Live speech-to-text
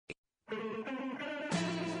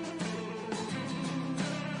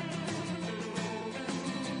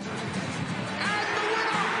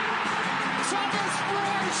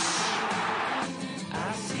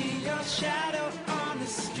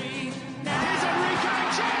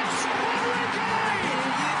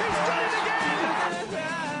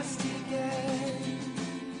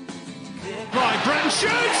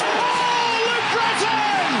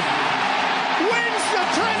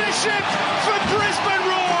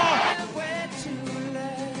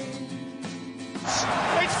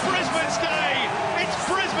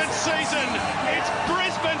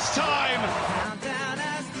suspense time. Down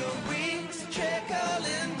as the weeks trickle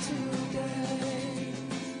into day.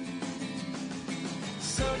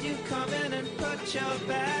 So you come in and put your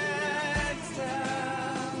bags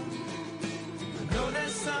down. I know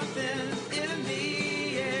there's something in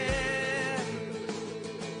the air.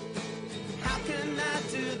 How can I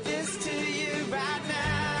do this to you right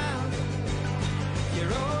now?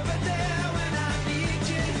 You're over there when I need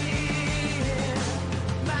you here.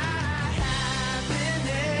 My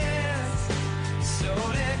happiness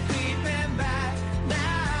slowly creeping back.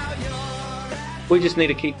 Now you're at We just need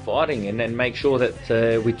to keep fighting and then make sure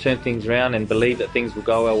that we turn things around and believe that things will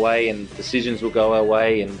go our way and decisions will go our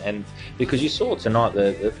way. And because you saw tonight,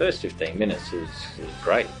 the first 15 minutes was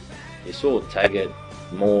great. You saw Taggart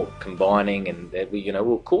more combining, and we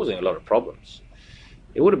were causing a lot of problems.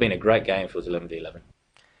 It would have been a great game if it was 11v11.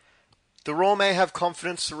 The Raw may have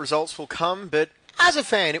confidence the results will come, but as a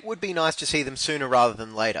fan, it would be nice to see them sooner rather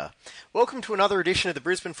than later. Welcome to another edition of the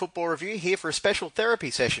Brisbane Football Review, here for a special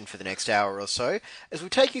therapy session for the next hour or so, as we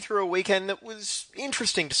take you through a weekend that was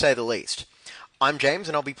interesting to say the least. I'm James,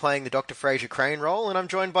 and I'll be playing the Dr. Fraser Crane role, and I'm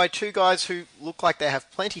joined by two guys who look like they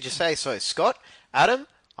have plenty to say. So, Scott, Adam,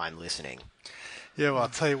 I'm listening. Yeah, well, I'll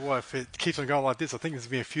tell you what, if it keeps on going like this, I think there's going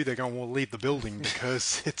to be a few that are going to want to leave the building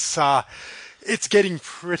because it's getting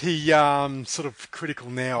pretty sort of critical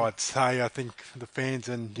now, I'd say, I think, for the fans.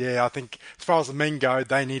 And, yeah, I think as far as the men go,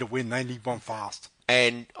 they need a win. They need one fast.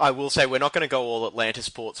 And I will say we're not going to go all Atlanta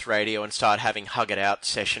Sports Radio and start having hug it out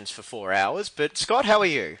sessions for 4 hours. But, Scott, how are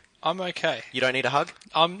you? I'm okay. You don't need a hug?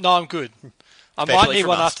 No, I'm good. I Especially might need from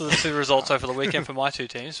one us. after the two results over the weekend for my two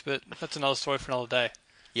teams, but that's another story for another day.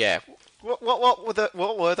 Yeah.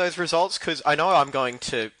 What were those results? Because I know I'm going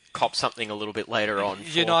to cop something a little bit later on.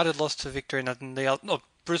 United lost to Victory, and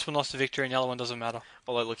Brisbane lost to Victory, and the other one doesn't matter.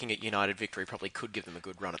 Although looking at United victory probably could give them a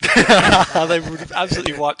good run at the They would have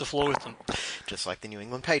absolutely wiped the floor with them. just like the New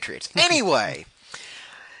England Patriots. Anyway,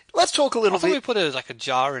 let's talk a I little thought we bit. put it as like a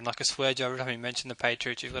jar in, like a swear jar. Every time you mention the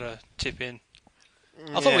Patriots, you've got to tip in.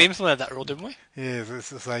 I thought we implemented that rule, didn't we? Yeah,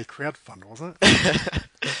 this is a crowdfund, wasn't it?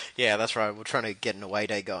 Yeah, that's right. We're trying to get an away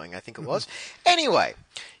day going, I think it was. Anyway,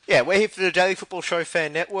 yeah, we're here for the Daily Football Show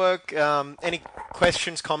Fan Network. Any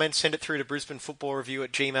questions, comments, send it through to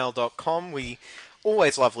brisbanefootballreview@gmail.com. We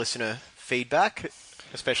always love listener feedback,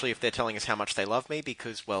 especially if they're telling us how much they love me,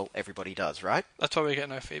 because, well, everybody does, right? That's why we get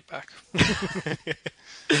no feedback.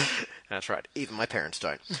 That's right. Even my parents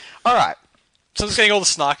don't. All right. So I'm just getting all the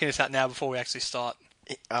snarkiness out now before we actually start.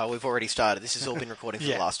 We've already started. This has all been recording for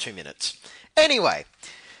Yeah. the last 2 minutes. Anyway,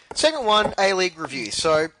 segment 1, A-League review.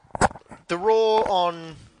 So, the Raw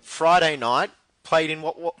on Friday night played in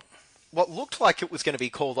what looked like it was going to be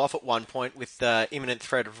called off at one point with the imminent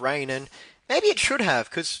threat of rain, and maybe it should have,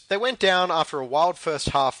 because they went down after a wild first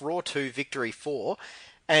half, Raw 2, Victory 4,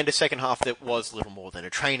 and a second half that was little more than a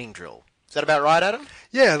training drill. Is that about right, Adam?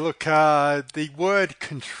 Yeah, look, the word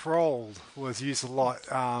controlled was used a lot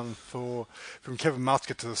from Kevin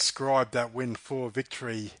Muscat to describe that win for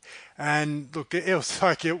Victory. And look, it was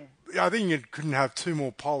like, I think it couldn't have two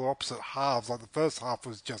more polar opposite halves. Like the first half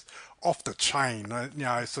was just off the chain,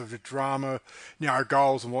 sort of the drama,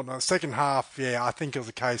 goals and whatnot. The second half, yeah, I think it was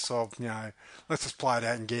a case of, let's just play it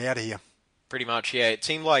out and get out of here. Pretty much, yeah. It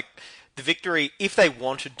seemed like the Victory, if they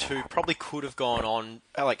wanted to, probably could have gone on,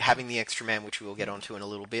 like having the extra man, which we will get onto in a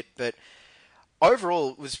little bit. But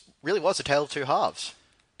overall, it really was a tale of two halves.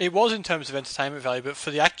 It was in terms of entertainment value, but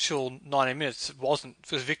for the actual 90 minutes, it wasn't,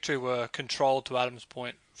 because Victory were controlled, to Adam's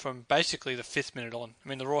point, from basically the 5th minute on. I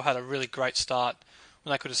mean, the Raw had a really great start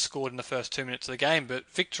when they could have scored in the first 2 minutes of the game, but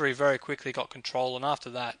Victory very quickly got control, and after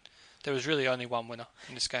that, there was really only one winner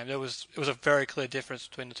in this game. It was a very clear difference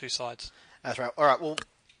between the two sides. That's right. All right, well,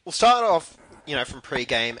 we'll start off, from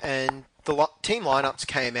pre-game, and the team lineups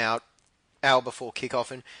came out hour before kickoff,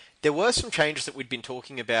 and there were some changes that we'd been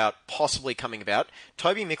talking about possibly coming about.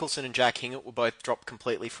 Toby Mickelson and Jack Hingett were both dropped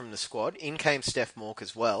completely from the squad. In came Steph Mork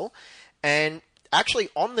as well. And actually,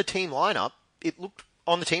 on the team lineup, it looked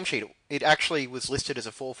on the team sheet, it actually was listed as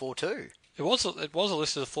a 4-4-2. It was a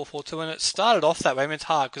list of 4-4-2, and it started off that way. I mean, it's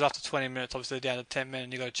hard because after 20 minutes, obviously they're down to 10 men,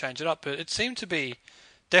 and you've got to change it up. But it seemed to be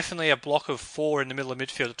definitely a block of 4 in the middle of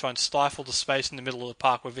midfield to try and stifle the space in the middle of the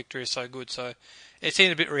park where Victory is so good. So it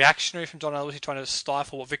seemed a bit reactionary from John Aloisi trying to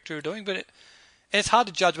stifle what Victory were doing. But it's hard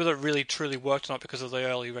to judge whether it really truly worked or not because of the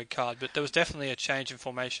early red card. But there was definitely a change in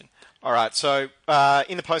formation. All right, so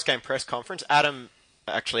in the post-game press conference, Adam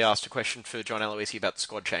actually asked a question for John Aloisi about the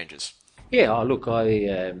squad changes. Yeah, look,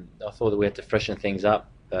 I thought that we had to freshen things up.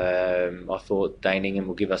 I thought Dane Ingham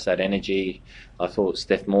will give us that energy. I thought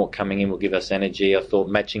Steph Mort coming in will give us energy. I thought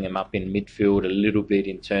matching them up in midfield a little bit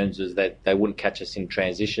in terms of that they wouldn't catch us in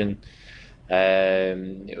transition,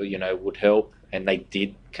 would help. And they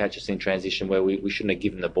did catch us in transition where we shouldn't have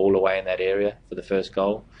given the ball away in that area for the first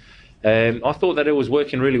goal. I thought that it was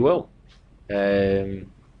working really well.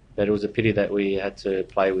 But it was a pity that we had to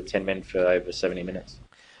play with 10 men for over 70 minutes.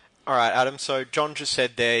 All right, Adam, so John just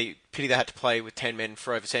said there, pity they had to play with 10 men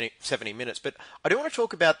for over 70 minutes, but I do want to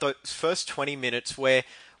talk about those first 20 minutes where,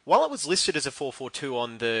 while it was listed as a 4-4-2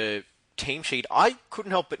 on the team sheet, I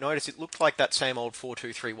couldn't help but notice it looked like that same old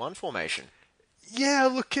 4-2-3-1 formation. Yeah,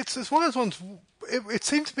 look, it's one of those ones. It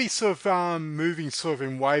seemed to be sort of moving sort of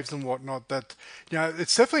in waves and whatnot. That it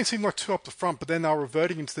definitely seemed like two up the front, but then they were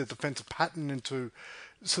reverting into their defensive pattern into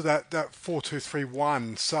that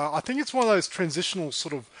 4-2-3-1. So I think it's one of those transitional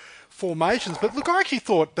sort of formations. But look, I actually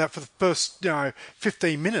thought that for the first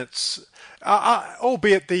 15 minutes,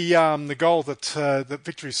 albeit the goal that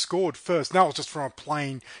Victory scored first, that was just from a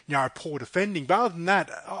plain poor defending. But other than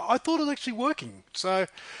that, I thought it was actually working. So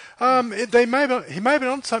he may have been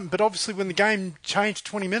on something, but obviously when the game changed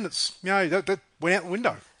 20 minutes, that went out the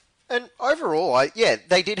window. And overall,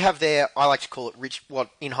 they did have their, I like to call it,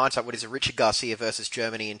 in hindsight, what is a Richard Garcia versus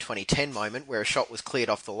Germany in 2010 moment, where a shot was cleared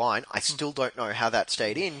off the line. I still don't know how that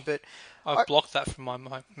stayed in, but... I've blocked that from my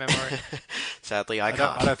memory. Sadly, I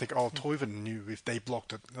can't. I don't think old Toivonen knew if they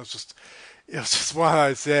blocked it. It was just one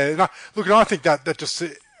of those. Look, and I think that just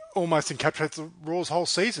almost encapsulates the Raw's whole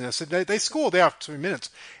season. I said they scored there after 2 minutes.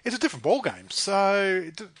 It's a different ball game,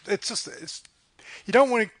 so it's. You don't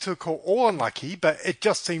want it to call all unlucky, but it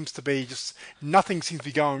just seems to be nothing seems to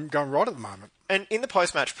be going right at the moment. And in the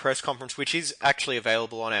post-match press conference, which is actually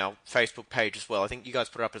available on our Facebook page as well, I think you guys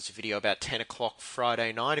put it up as a video about 10 o'clock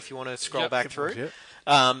Friday night, if you want to scroll back through. Yep.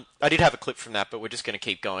 I did have a clip from that, but we're just going to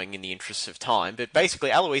keep going in the interest of time. But basically,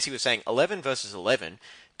 Aloisi was saying 11 versus 11.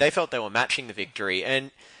 They felt they were matching the victory,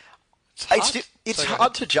 and it's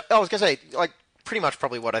hard to judge. I was going to say, pretty much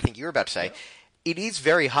probably what I think you were about to say. Yeah. It is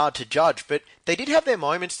very hard to judge, but they did have their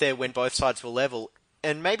moments there when both sides were level,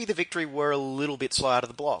 and maybe the victory were a little bit slow out of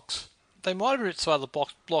the blocks. They might have been a bit slow out of the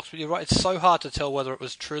blocks, but you're right, it's so hard to tell whether it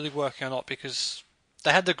was truly working or not, because they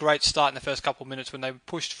had the great start in the first couple of minutes when they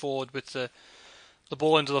pushed forward with the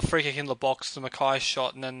ball into the free kick in the box, the Mackay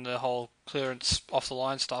shot, and then the whole clearance off the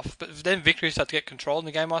line stuff. But then Victory started to get control in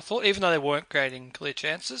the game, I thought, even though they weren't creating clear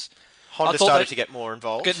chances. Honda started to get more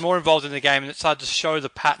involved. Get more involved in the game, and it started to show the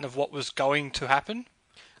pattern of what was going to happen.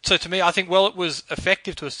 So to me, I think, it was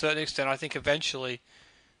effective to a certain extent. I think eventually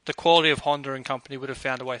the quality of Honda and company would have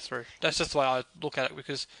found a way through. That's just the way I look at it,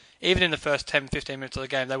 because even in the first 10-15 minutes of the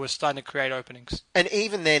game, they were starting to create openings. And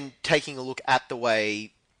even then, taking a look at the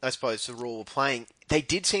way, I suppose, the Raw were playing, they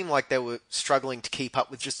did seem like they were struggling to keep up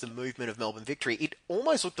with just the movement of Melbourne Victory. It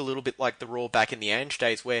almost looked a little bit like the Raw back in the Ange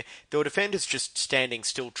days, where there were defenders just standing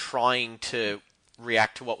still trying to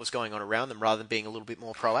react to what was going on around them rather than being a little bit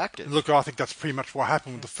more proactive. Look, I think that's pretty much what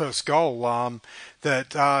happened with the first goal.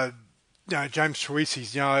 James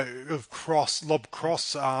Troisi's lob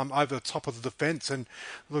cross over the top of the defence, and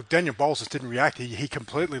look, Daniel Bowles just didn't react. He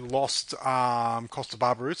completely lost Costa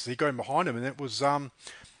Barbarouses. He got in behind him, and it was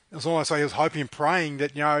almost like he was hoping and praying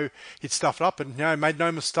that he'd stuff it up and made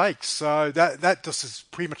no mistakes. So that just is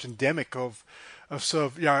pretty much endemic of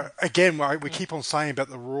sort of again we keep on saying about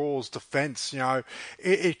the Raw's defence.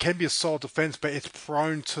 It can be a solid defence, but it's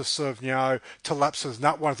prone to sort of to lapses.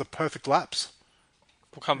 Not one of the perfect laps.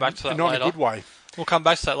 We'll come back to that Not later. in a good way. We'll come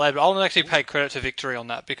back to that later, but I want to actually pay credit to Victory on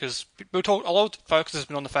that, because a lot of focus has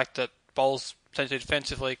been on the fact that Bowles potentially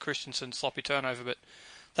defensively, Christensen sloppy turnover, but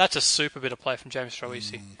that's a super bit of play from James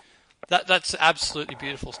Troisi. That's absolutely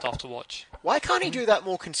beautiful stuff to watch. Why can't he do that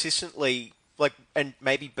more consistently, and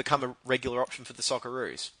maybe become a regular option for the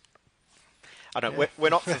Socceroos? I don't. We're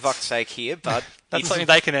not for fuck's sake here, but that's something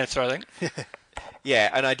they can answer, I think.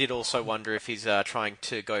 Yeah, and I did also wonder if he's trying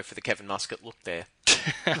to go for the Kevin Muscat look there.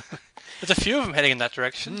 There's a few of them heading in that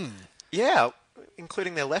direction. Yeah,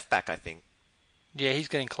 including their left back, I think. Yeah, he's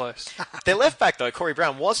getting close. Their left back, though, Corey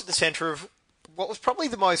Brown, was at the centre of what was probably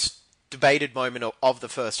the most debated moment of the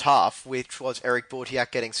first half, which was Eric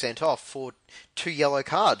Bortiak getting sent off for 2 yellow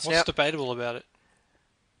cards. What's debatable about it?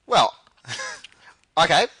 Well,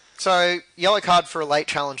 okay, so yellow card for a late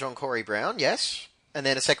challenge on Corey Brown, yes. And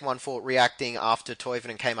then a second one for reacting after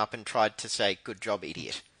Toivonen came up and tried to say, good job,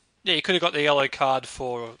 idiot. Yeah, he could have got the yellow card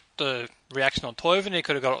for the reaction on Toivonen. He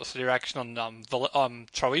could have got the reaction on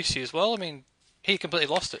Troisi as well. I mean, he completely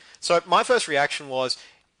lost it. So my first reaction was,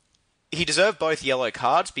 he deserved both yellow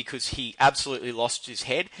cards because he absolutely lost his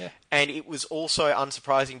head, and it was also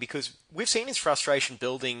unsurprising because we've seen his frustration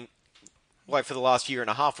building like for the last year and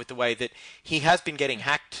a half with the way that he has been getting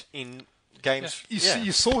hacked in games.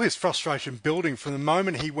 You saw his frustration building from the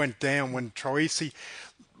moment he went down when Troisi...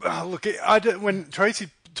 when Troisi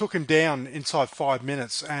took him down inside 5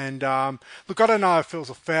 minutes, and look, I don't know if it was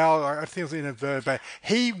a foul. I think it was inadvertent, but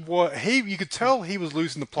you could tell he was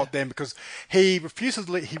losing the plot then because he refused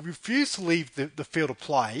to leave the field of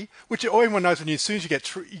play, which everyone knows as soon as you get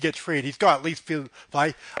treated, he's got at least field of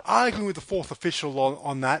play. Arguing with the fourth official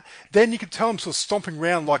on that, then you could tell him sort of stomping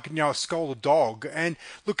around like a scolded dog. And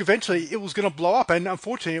look, eventually it was going to blow up, and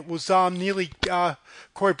unfortunately it was nearly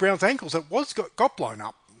Corey Brown's ankles that got blown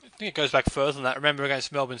up. I think it goes back further than that. Remember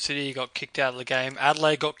against Melbourne City, he got kicked out of the game.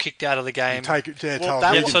 Adelaide got kicked out of the game. So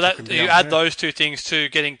you add those two things to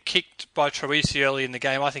getting kicked by Troisi early in the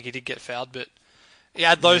game. I think he did get fouled, but you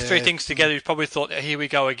add those three things together, you probably thought, here we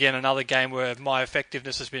go again, another game where my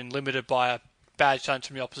effectiveness has been limited by a bad challenge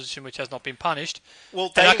from the opposition, which has not been punished.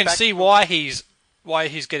 And I can see why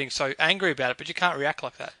he's getting so angry about it, but you can't react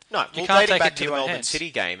like that. No, you can't dating take back it to the Melbourne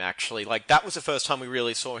City game, actually, like that was the first time we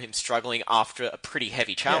really saw him struggling after a pretty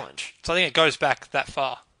heavy challenge. So I think it goes back that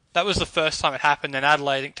far. That was the first time it happened. Then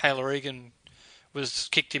Adelaide, I think Taylor Egan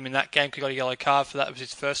kicked him in that game. He got a yellow card for that. It was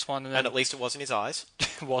his first one, and at least it wasn't his eyes.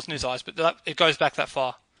 It wasn't his eyes, but it goes back that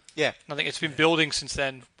far. Yeah, and I think it's been building since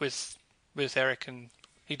then with Eric, and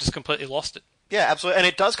he just completely lost it. Yeah, absolutely, and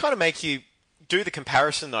it does kind of make you do the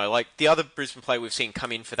comparison, though. Like, the other Brisbane player we've seen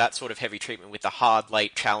come in for that sort of heavy treatment with the hard,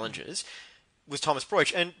 late challenges was Thomas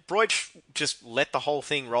Broich. And Broich just let the whole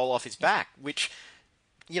thing roll off his back, which,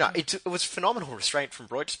 it was phenomenal restraint from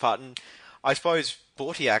Broich's part. And I suppose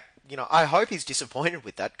Bortiak, I hope he's disappointed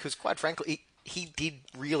with that, because quite frankly, he did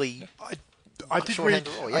really... I did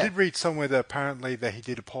read somewhere that apparently that he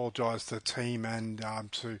did apologise to the team and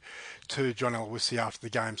to John Aloisi after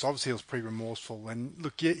the game. So obviously he was pretty remorseful. And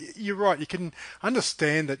look, you're right. You can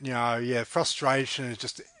understand that frustration is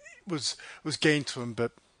just was getting to him,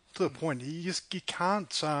 but to the point, you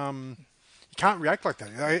can't react like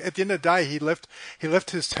that. At the end of the day, he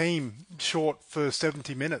left his team short for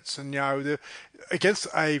 70 minutes, and against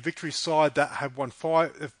a victory side that had won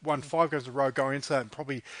five games in a row going into that, and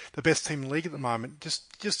probably the best team in the league at the moment,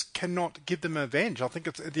 just cannot give them an advantage. I think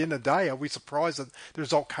it's at the end of the day, are we surprised that the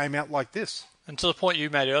result came out like this? And to the point you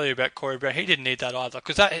made earlier about Corey Brown, he didn't need that either,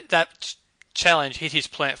 because that challenge hit his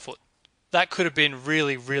plant foot. That could have been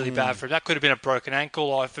really, really bad for him. That could have been a broken ankle,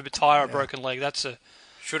 or if a tire, a broken leg. That's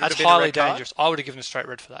highly dangerous. I would have given a straight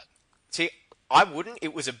red for that. See, I wouldn't.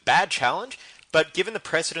 It was a bad challenge, but given the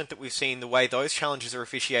precedent that we've seen, the way those challenges are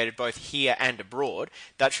officiated both here and abroad,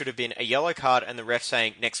 that should have been a yellow card and the ref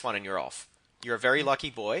saying, next one and you're off. You're a very lucky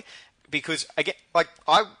boy. Because, again,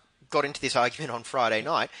 I got into this argument on Friday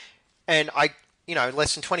night, and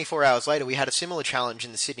less than 24 hours later, we had a similar challenge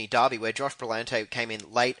in the Sydney Derby where Josh Brillante came in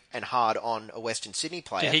late and hard on a Western Sydney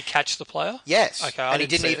player. Did he catch the player? Yes. Okay, and he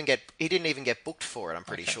didn't even get booked for it, I'm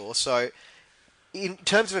pretty sure. So, in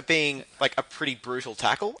terms of it being like a pretty brutal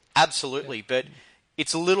tackle, absolutely, but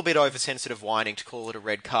it's a little bit oversensitive whining to call it a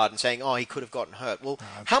red card and saying, he could have gotten hurt. Well,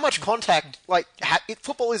 how much contact,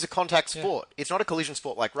 football is a contact sport. It's not a collision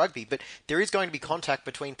sport like rugby, but there is going to be contact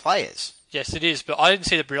between players. Yes, it is, but I didn't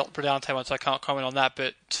see the Brillante one, so I can't comment on that.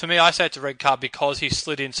 But for me, I say it's a red card because he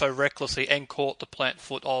slid in so recklessly and caught the plant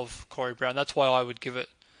foot of Corey Brown. That's why I would give it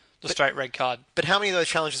straight red card. But how many of those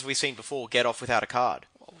challenges have we seen before get off without a card?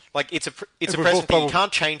 It's a present thing. You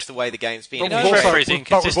can't change the way the game's been.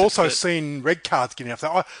 But we've also seen red cards getting off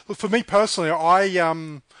that. Look, for me personally,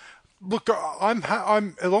 I'm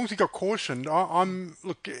as long as he got cautioned,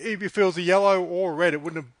 if it was a yellow or a red, it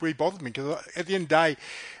wouldn't have really bothered me because at the end of the day,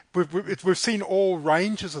 we've seen all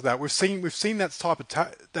ranges of that. We've seen that type of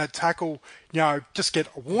that tackle, just get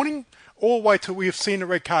a warning all the way till we have seen a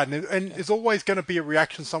red card, and there's always going to be a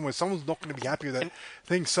reaction somewhere. Someone's not going to be happy with that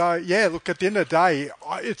thing. So look, at the end of the day,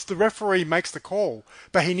 it's the referee makes the call,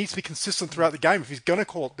 but he needs to be consistent throughout the game if he's going to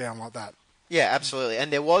call it down like that. Yeah, absolutely.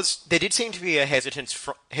 And there did seem to be a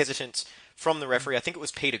hesitance from the referee. I think it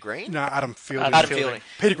was Peter Green. No, Adam Fielding. Adam Fielding.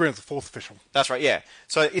 Peter Green's the fourth official. That's right, yeah.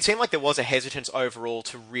 So it seemed like there was a hesitance overall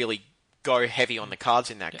to really go heavy on the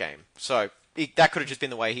cards in that game. So that could have just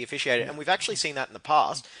been the way he officiated. And we've actually seen that in the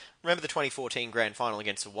past. Remember the 2014 Grand Final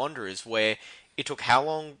against the Wanderers where it took how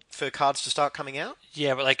long for cards to start coming out?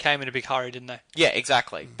 Yeah, but they came in a big hurry, didn't they? Yeah,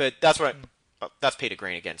 exactly. But that's what That's Peter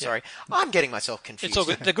Green again. Sorry, I'm getting myself confused. It's all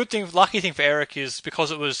good. The lucky thing for Eric is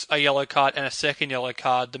because it was a yellow card and a second yellow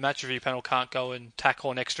card, the match review panel can't go and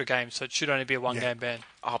tackle an extra game, so it should only be a one-game ban.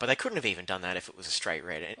 Oh, but they couldn't have even done that if it was a straight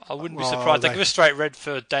red. I wouldn't be surprised. They give a straight red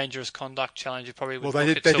for dangerous conduct challenge. You probably would. Well,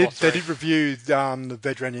 they did review the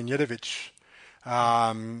Vedran Janjetovic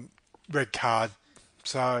red card,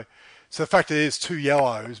 so the fact that it is 2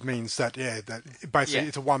 yellows means that that basically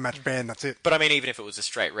it's a one-match ban. That's it. But I mean, even if it was a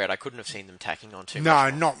straight red, I couldn't have seen them tacking on too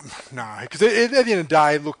No, much. No, because at the end of the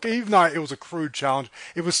day, look, even though it was a crude challenge,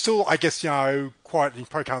 it was still, I guess, quite, you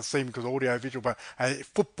probably can't see me because audio visual, but a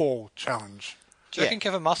football challenge. Do you reckon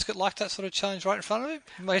Kevin Muscat liked that sort of challenge right in front of him?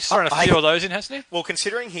 He's thrown a few of those in, hasn't he? Well,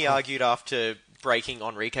 considering he argued after breaking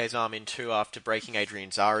Enrique's arm in two after breaking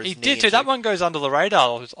Adrian Zara's knee. He did too. That one goes under the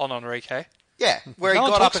radar on Enrique. Yeah, where he No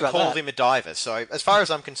one got up talks and about called that. him a diver. So, as far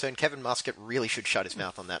as I'm concerned, Kevin Muscat really should shut his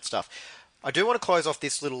mouth on that stuff. I do want to close off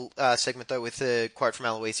this little segment, though, with a quote from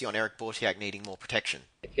Aloisi on Eric Bortiak needing more protection.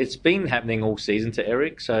 It's been happening all season to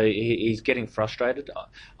Eric, so he's getting frustrated.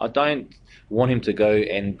 I don't want him to go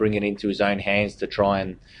and bring it into his own hands to try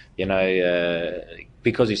and,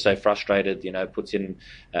 because he's so frustrated, puts in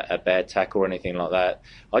a bad tackle or anything like that.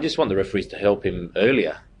 I just want the referees to help him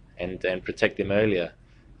earlier and protect him earlier.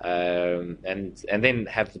 And then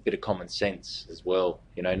have a bit of common sense as well.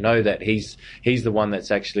 Know that he's the one that's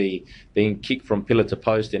actually being kicked from pillar to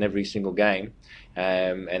post in every single game.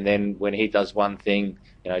 And then when he does one thing,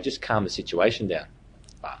 just calm the situation down.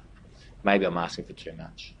 But maybe I'm asking for too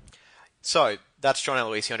much. So, that's John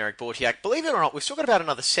Aloisi on Eric Bortiak. Believe it or not, we've still got about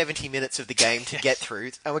another 70 minutes of the game to get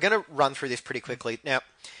through, and we're going to run through this pretty quickly. Now,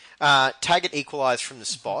 Taggart equalised from the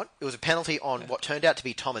spot. It was a penalty on what turned out to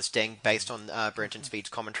be Thomas Deng, based on Brenton Speed's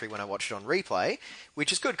commentary when I watched it on replay,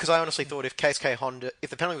 which is good because I honestly thought if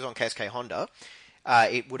the penalty was on KSK Honda,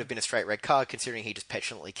 it would have been a straight red card, considering he just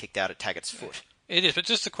petulantly kicked out at Taggart's foot. It is, but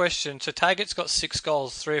just a question. So Taggart's got 6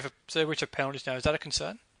 goals, 3 of which are penalties now. Is that a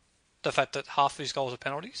concern? The fact that half of his goals are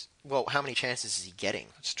penalties? Well, how many chances is he getting?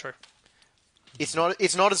 That's true. It's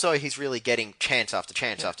not as though he's really getting chance after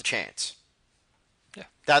chance after chance. Yeah.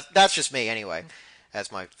 That's just me anyway,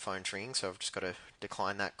 as my phone's ringing, so I've just got to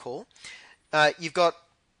decline that call. You've got,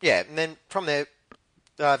 and then from there,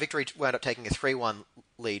 Victory wound up taking a 3-1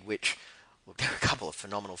 lead, which, look, there are a couple of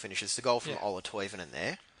phenomenal finishes. The goal from Ola Toivonen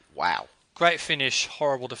there, wow. Great finish,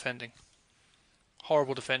 horrible defending.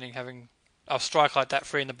 Horrible defending, having a strike like that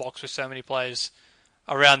free in the box with so many players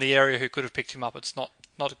around the area who could have picked him up. It's not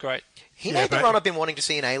great. He made the run I've been wanting to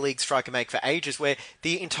see an A-League striker make for ages, where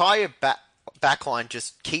the entire backline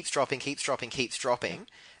just keeps dropping,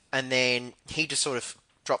 and then he just sort of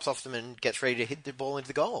drops off them and gets ready to hit the ball into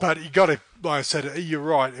the goal. But you got to, like I said, you're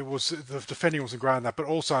right. It was the defending wasn't great on that, but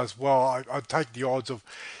also as well, I'd take the odds of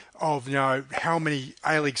how many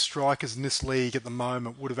A-League strikers in this league at the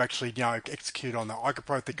moment would have actually executed on that. I could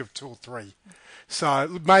probably think of 2 or 3.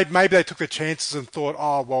 So maybe they took their chances and thought,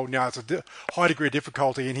 it's a high degree of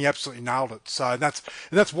difficulty, and he absolutely nailed it. So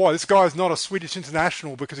that's why this guy's not a Swedish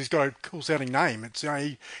international, because he's got a cool sounding name. It's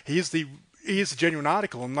he is the genuine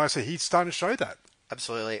article, and like I say, he's starting to show that.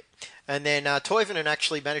 Absolutely. And then Toivonen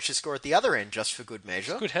actually managed to score at the other end just for good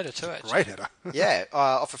measure. Good header too, actually. Great header.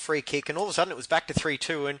 Off a free kick, and all of a sudden it was back to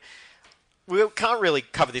 3-2, and we can't really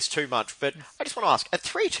cover this too much, but I just want to ask, at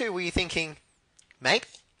 3-2 were you thinking, mate?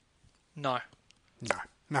 No.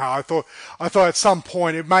 No. I thought at some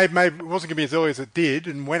point it maybe it wasn't going to be as early as it did,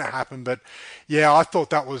 and when it happened. But I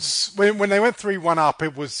thought that was when they went 3-1 up.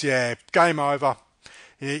 It was game over.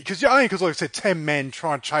 Because like I said, 10 men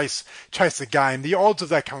try and chase the game. The odds of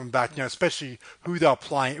that coming back, especially who they're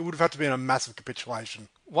playing, it would have had to be a massive capitulation.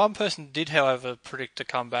 One person did, however, predict a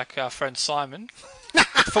comeback. Our friend Simon,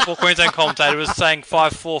 Football Queensland commentator, was saying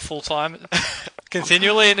 5-4 full time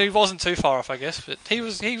continually, and he wasn't too far off, I guess. But he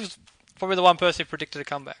was probably the one person who predicted a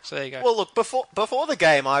comeback. So there you go. Well, look, before the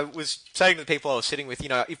game, I was saying to the people I was sitting with,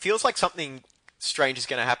 it feels like something strange is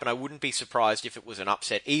going to happen. I wouldn't be surprised if it was an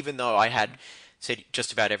upset, even though I had said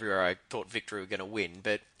just about everywhere I thought Victory were going to win.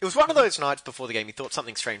 But it was one of those nights before the game you thought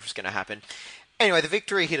something strange was going to happen. Anyway, the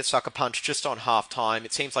Victory hit a sucker punch just on half-time.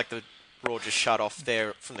 It seems like the Raw just shut off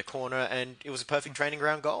there from the corner, and it was a perfect training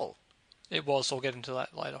ground goal. It was. I'll get into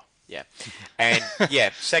that later. Yeah. And,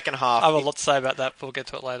 second half... I have a lot to say about that, but we'll get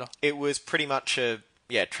to it later. It was pretty much a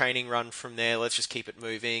training run from there. Let's just keep it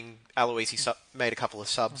moving. Aloisi made a couple of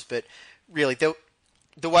subs, but really,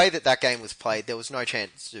 the way that game was played, there was no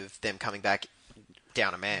chance of them coming back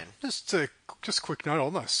down a man. Just a quick note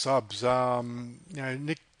on those subs.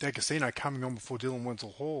 Nick D'Agostino coming on before Dylan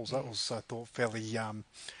Wenzel-Halls. That was, I thought, fairly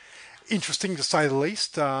interesting to say the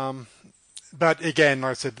least. But again,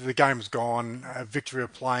 like I said, the game was gone. Victory were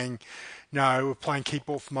playing, were playing keep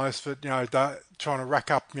ball for most of it, trying to rack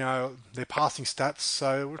up, their passing stats,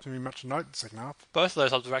 so it wouldn't be much to note in the second half. Both of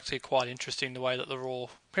those odds were actually quite interesting, the way that the Raw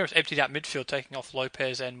pretty much emptied out midfield, taking off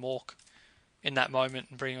Lopez and Mork in that moment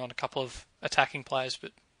and bringing on a couple of attacking players,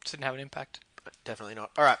 but didn't have an impact. Definitely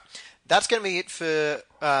not. All right, that's going to be it for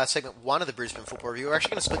segment 1 of the Brisbane Football Review. We're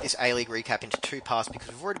actually going to split this A-League recap into 2 parts because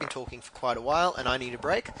we've already been talking for quite a while and I need a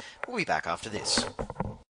break. We'll be back after this.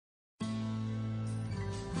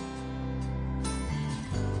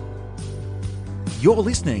 You're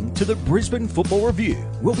listening to the Brisbane Football Review.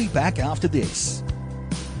 We'll be back after this.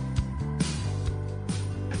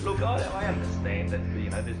 Look, I understand that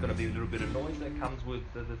there's going to be a little bit of noise that comes with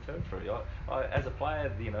the territory. As a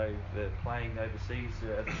player, playing overseas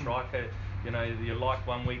as a striker, you like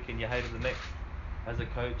one week and you hate it the next. As a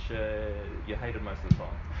coach, you hate it most of the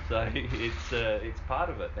time. So it's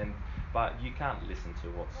part of it. But you can't listen to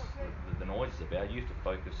what the noise is about. You have to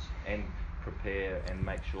focus and prepare and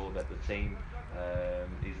make sure that the team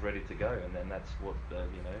is ready to go, and then that's what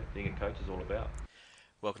being a coach is all about.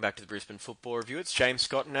 Welcome back to the Brisbane Football Review. It's James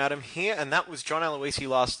Scott and Adam here, and that was John Aloisi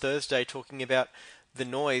last Thursday talking about the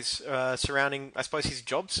noise surrounding, I suppose, his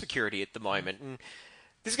job security at the moment. And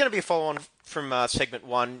this is going to be a follow-on from segment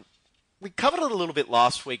 1. We covered it a little bit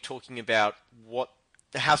last week talking about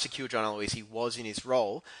how secure John Aloisi was in his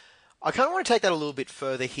role. I kind of want to take that a little bit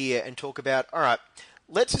further here and talk about, all right,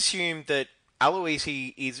 let's assume that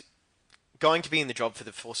Aloisi is going to be in the job for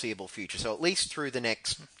the foreseeable future, so at least through the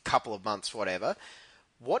next couple of months, whatever.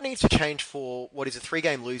 What needs to change for what is a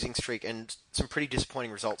 3-game losing streak and some pretty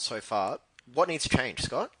disappointing results so far? What needs to change,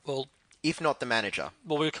 Scott? Well, if not the manager.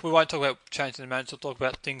 Well, we won't talk about changing the manager. We'll talk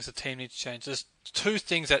about things the team needs to change. There's 2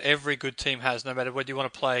 things that every good team has, no matter whether you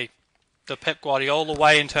want to play the Pep Guardiola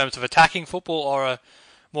way in terms of attacking football or a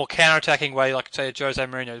more counter-attacking way, like, say, a Jose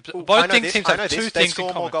Mourinho. Both teams have 2 things they in score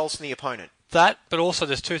common. more goals than the opponent. That, but also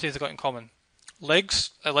there's 2 things they've got in common. Leg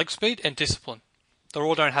speed and discipline. They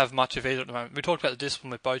all don't have much of either at the moment. We talked about the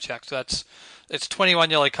discipline with Bochak, so it's 21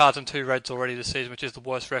 yellow cards and 2 reds already this season, which is the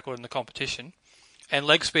worst record in the competition. And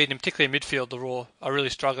leg speed, and particularly in midfield, the Raw are really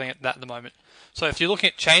struggling at that at the moment. So if you're looking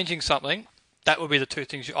at changing something, that would be the 2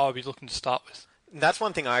 things I would be looking to start with. That's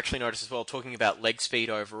one thing I actually noticed as well, talking about leg speed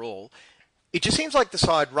overall. It just seems like the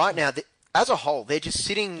side right now, as a whole, they're just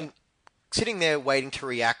sitting there waiting to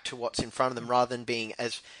react to what's in front of them rather than being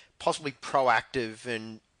as possibly proactive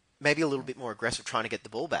and maybe a little bit more aggressive trying to get the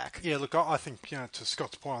ball back. Yeah, look, I think, to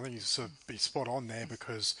Scott's point, I think he's sort of be spot on there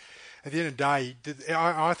because at the end of the day,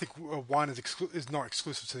 I think one is not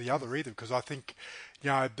exclusive to the other either because I think,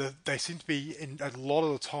 they seem to be in a lot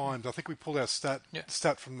of the times. I think we pulled our stat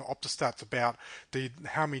from the Opta stats about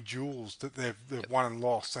how many duels that they've won and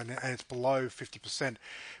lost, and it's below 50%,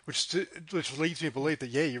 which leads me to believe that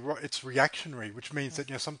you're right, it's reactionary, which means that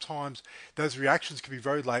sometimes those reactions can be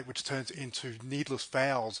very late, which turns into needless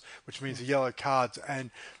fouls, which means the yellow cards. And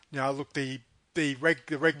look, the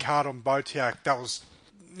red card on Botiak, that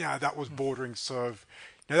was bordering sort of.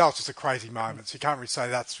 That was just a crazy moment, so you can't really say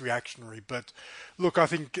that's reactionary. But look, I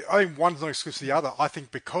think one's not exclusive to the other. I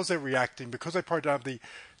think because they're reacting, because they probably don't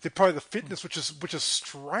have the fitness, which is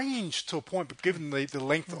strange to a point, but given the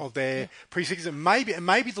length of their preseason,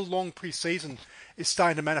 maybe the long preseason is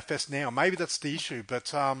starting to manifest now. Maybe that's the issue.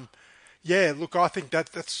 But look, I think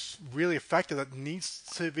that's really a factor that needs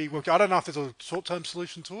to be worked. I don't know if there's a short-term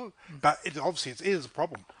solution to it, but it is a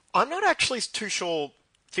problem. I'm not actually too sure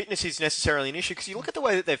fitness is necessarily an issue because you look at the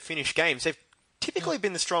way that they've finished games, they've typically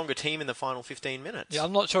been the stronger team in the final 15 minutes. Yeah,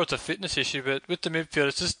 I'm not sure it's a fitness issue, but with the midfield,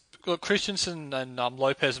 it's just Christensen and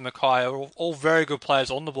Lopez and Mackay are all very good players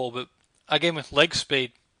on the ball, but again with leg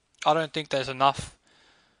speed, I don't think there's enough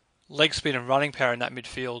leg speed and running power in that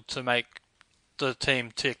midfield to make the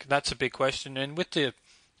team tick. That's a big question. And with the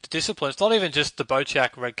discipline, it's not even just the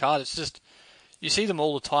Bochak red card, it's just you see them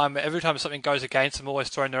all the time. Every time something goes against them, always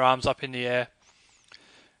throwing their arms up in the air.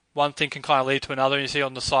 One thing can kind of lead to another. You see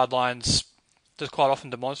on the sidelines, there's quite often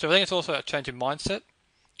demonstrative. I think it's also a change in mindset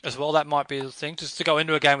as well. That might be the thing, just to go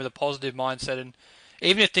into a game with a positive mindset. And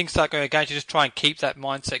even if things start going against you, just try and keep that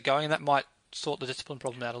mindset going. And that might sort the discipline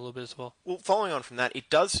problem out a little bit as well. Well, following on from that, it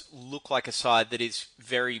does look like a side that is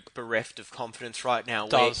very bereft of confidence right now.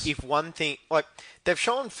 Where if one thing, they've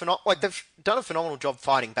done a phenomenal job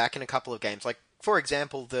fighting back in a couple of games. Like, for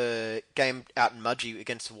example, the game out in Mudgee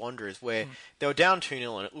against the Wanderers, where they were down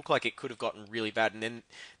 2-0 and it looked like it could have gotten really bad, and then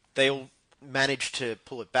they all managed to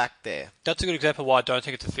pull it back there. That's a good example of why I don't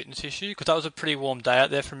think it's a fitness issue, because that was a pretty warm day out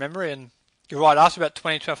there from memory, and you're right, after about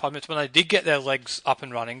 20-25 minutes, when they did get their legs up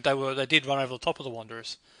and running, they did run over the top of the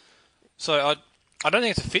Wanderers. So I don't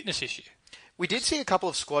think it's a fitness issue. We did see a couple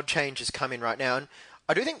of squad changes come in right now, and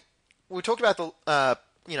I do think we talked about the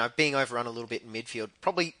being overrun a little bit in midfield.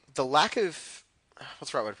 Probably the lack of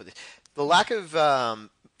what's the right way to put this? The lack of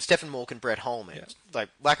Stephen Mork and Brett Holman, like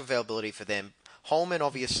lack of availability for them. Holman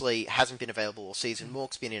obviously hasn't been available all season.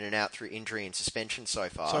 Mork's been in and out through injury and suspension so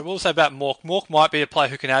far. So I will say about Mork. Mork might be a player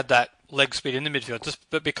who can add that leg speed in the midfield,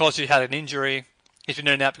 but because he had an injury, he's been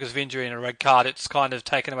in and out because of injury and a red card, it's kind of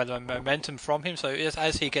taken away the momentum from him. So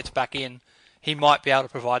as he gets back in, he might be able to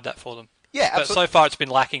provide that for them. Yeah, but absolutely. so far it's been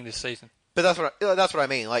lacking this season. But that's what I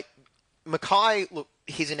mean. Like Mackay, look,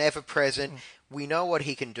 he's an ever-present. We know what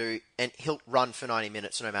he can do, and he'll run for 90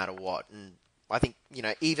 minutes no matter what. And I think,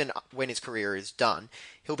 even when his career is done,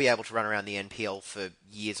 he'll be able to run around the NPL for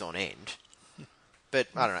years on end. But,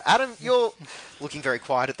 I don't know. Adam, you're looking very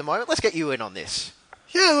quiet at the moment. Let's get you in on this.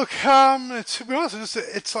 Yeah, look, to be honest,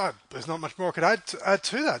 it's there's not much more I could add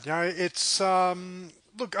to that. It's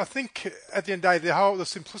look, I think at the end of the day, the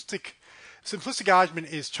simplistic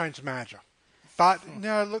argument is change the manager. But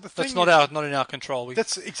look, the thing that's not in our control.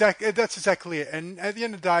 That's exactly it. And at the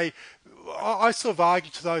end of the day, I sort of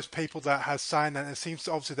argue to those people that have saying that, and it seems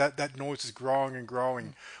obviously that noise is growing and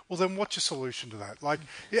growing. Well, then what's your solution to that? Like,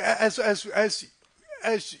 as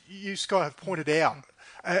you, Scott, have pointed out,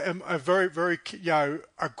 a very, very, a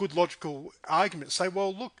good logical argument. Say,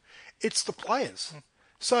 well, look, it's the players.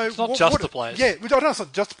 So it's not just the players. Yeah, I know it's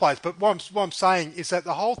not just the players, but what I'm saying is that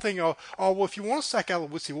the whole thing of, well, if you want to sack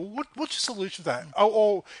Aloisi, well, what's your solution to that?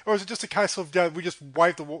 Or is it just a case of we just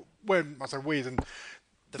wave when I say we, then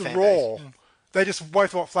the Raw, they just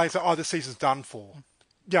wave the white flag and say, this season's done for.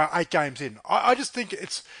 8 games in. I just think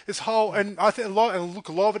it's this whole, and I think a lot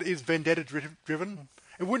of it is vendetta driven.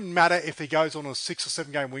 It wouldn't matter if he goes on a 6 or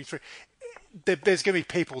 7 game winning streak. There's going to be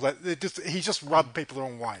people that he's just rubbed people the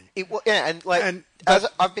wrong way. As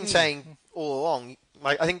I've been saying all along,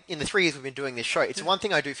 I think in the 3 years we've been doing this show, it's one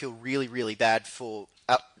thing I do feel really, really bad for,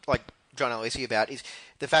 John Aloisi about, is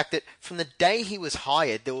the fact that from the day he was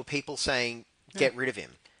hired, there were people saying, "Get rid of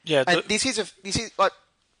him." Yeah, and it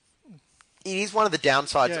is one of the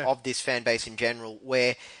downsides of this fan base in general,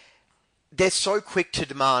 where they're so quick to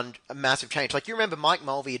demand a massive change. Like, you remember Mike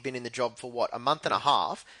Mulvey had been in the job for, a month and a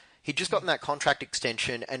half? He'd just gotten that contract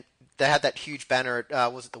extension, and they had that huge banner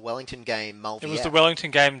at, was it the Wellington game, Mulvey? It was the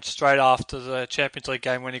Wellington game straight after the Champions League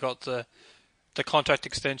game when he got the contract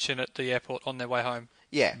extension at the airport on their way home.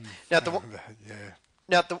 Yeah.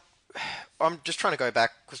 I'm just trying to go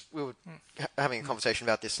back, because we were having a conversation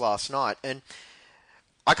about this last night, and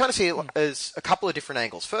I kind of see it as a couple of different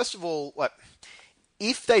angles. First of all,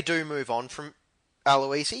 if they do move on from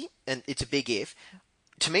Aloisi, and it's a big if,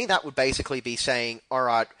 to me that would basically be saying, all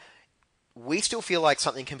right, we still feel like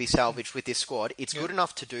something can be salvaged with this squad. It's good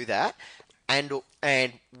enough to do that, and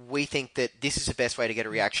we think that this is the best way to get a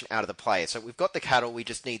reaction out of the players. So we've got the cattle, we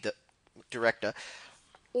just need the director.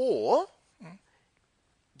 Or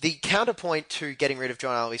the counterpoint to getting rid of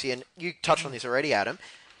John Aloisi, and you touched on this already, Adam,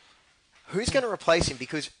 who's going to replace him?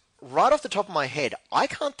 Because right off the top of my head, I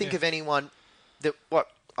can't think of anyone that's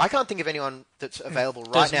available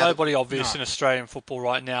right now. There's nobody obvious in Australian football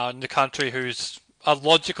right now in the country who's a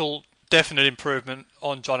logical, definite improvement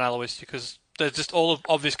on John Aloisi, because there's just all of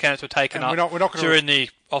obvious candidates were taken up during the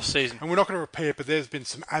off-season. And we're not going to repeat it, but there's been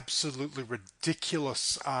some absolutely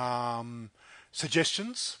ridiculous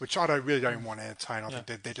suggestions, which I really don't want to entertain. I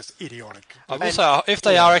think they're just idiotic. I will say, if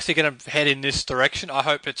they are actually going to head in this direction, I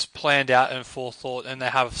hope it's planned out and forethought, and they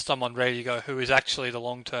have someone ready to go who is actually the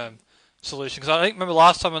long-term solution. Because I think, remember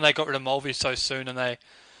last time when they got rid of Mulvey so soon, and they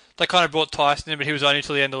kind of brought Tyson in, but he was only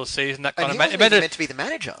till the end of the season. That kind and of he wasn't meant to be the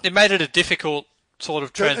manager. It made it a difficult sort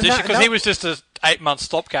of transition, because he was just an 8-month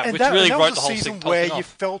stopgap, which really wrote the whole thing. Where you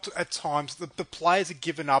felt at times that the players are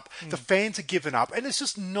given up, the fans are given up, and it's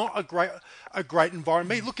just not a great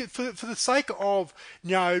environment. Look at for the sake of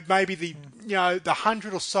maybe the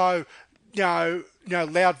 100 or so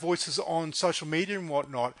loud voices on social media and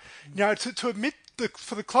whatnot, to admit.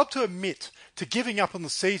 For the club to admit to giving up on the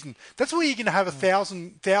season, that's where you're going to have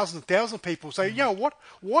 1,000 people say, what?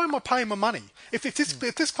 Why am I paying my money? If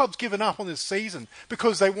this club's given up on this season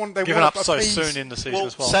because they want up so soon in the season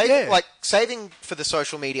as well. Saving for the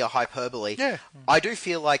social media hyperbole, I do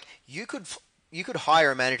feel like you could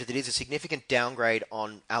hire a manager that is a significant downgrade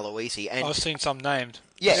on Aloisi. And I've seen some named.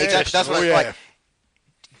 Yeah, exactly. That's what like.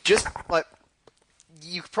 Just like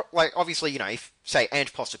you obviously if say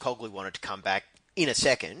Ange Postecoglou wanted to come back in a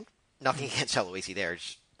second, nothing against Aloisi there.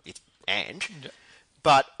 It's Ange,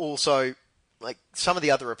 but also like some of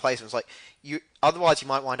the other replacements, otherwise you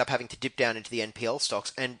might wind up having to dip down into the NPL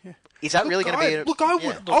stocks. And is that really going to be?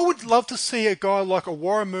 I would love to see a guy like a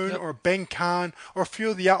Warren Moon or a Ben Kahn or a few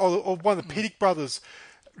of the or one of the Pittick brothers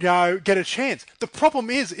get a chance. The problem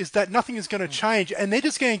is that nothing is going to change, and they're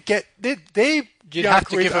just going to get their You'd have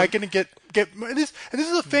to give are them- going to get this. And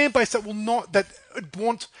this is a fan base that will not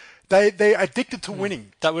want. They're addicted to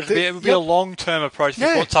winning. That would be a long-term approach. If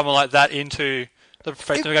you brought someone like that into the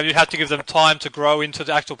professional game, you'd have to give them time to grow into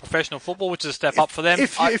the actual professional football, which is a step up for them.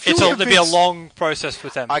 There'd be a long process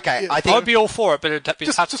with them. Okay, Yeah. I think I'd be all for it, but it'd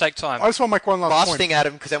have to take time. I just want to make one last point. thing,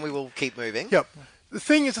 Adam, because then we will keep moving. Yep. The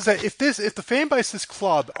thing is that if the fan base of this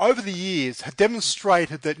club over the years have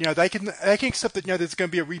demonstrated that they can accept that there's going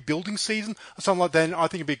to be a rebuilding season or something like that, then I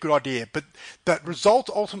think it'd be a good idea. But that result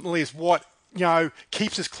ultimately is what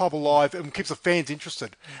keeps this club alive and keeps the fans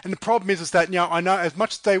interested. And the problem is that I know as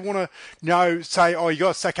much as they want to say, oh, you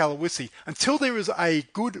got to sack Aloisi, until there is a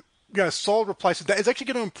good solid replacement that is actually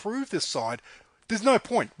going to improve this side, there's no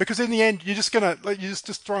point, because in the end you're just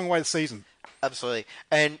throwing away the season. Absolutely.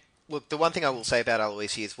 And look, the one thing I will say about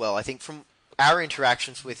Aloisi as well, I think from our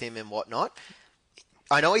interactions with him and whatnot,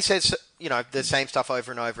 I know he says the same stuff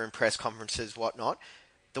over and over in press conferences, whatnot.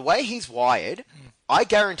 The way he's wired, I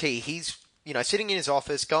guarantee he's sitting in his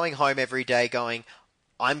office, going home every day, going,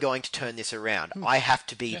 I'm going to turn this around. I have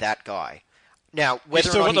to be that guy. Now, whether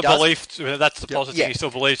He's still or not got he the does, belief. That's the positive. Yeah. He still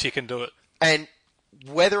believes he can do it. and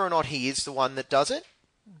whether or not he is the one that does it,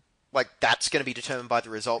 that's going to be determined by the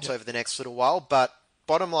results over the next little while. But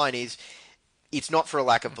bottom line is, it's not for a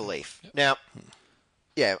lack of belief. Now,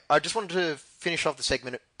 I just wanted to finish off the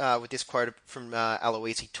segment with this quote from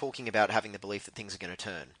Aloisi talking about having the belief that things are going to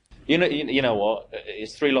turn. You know what?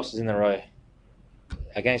 It's 3 losses in a row.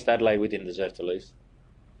 Against Adelaide, we didn't deserve to lose.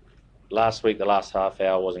 Last week, the last half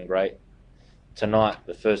hour wasn't great. Tonight,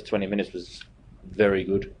 the first 20 minutes was very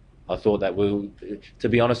good. I thought that to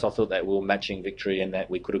be honest, I thought that we were matching victory and that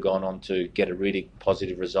we could have gone on to get a really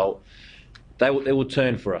positive result. They will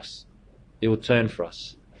turn for us. It will turn for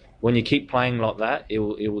us. When you keep playing like that, it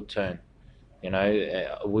will turn.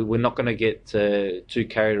 We're not going to get too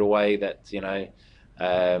carried away that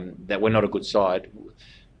that we're not a good side.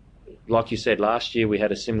 Like you said, last year we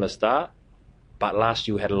had a similar start, but last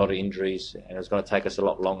year we had a lot of injuries and it was going to take us a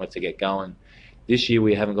lot longer to get going. This year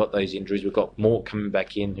we haven't got those injuries. We've got Mort coming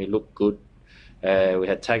back in who looked good. We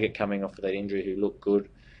had Taggart coming off of that injury who looked good.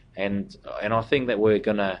 And I think that we're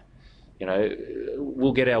going to,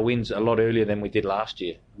 we'll get our wins a lot earlier than we did last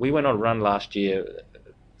year. We went on a run last year,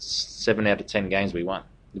 7 out of 10 games we won.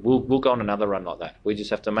 We'll go on another run like that. We just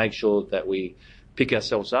have to make sure that we pick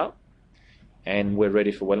ourselves up and we're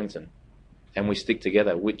ready for Wellington. And we stick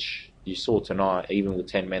together, which you saw tonight, even with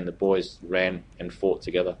 10 men, the boys ran and fought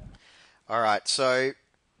together. All right, so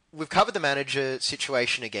we've covered the manager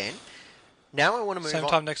situation again. Now I want to move on. Same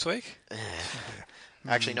time next week?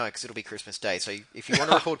 Actually, no, because it'll be Christmas Day. So if you want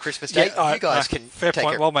to record Christmas Day, you guys can fair take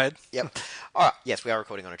point, it. well made. Yep. All right. Yes, we are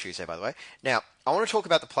recording on a Tuesday, by the way. Now, I want to talk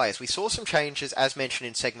about the players. We saw some changes, as mentioned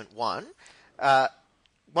in segment 1.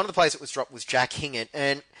 One of the players that was dropped was Jack Hingett,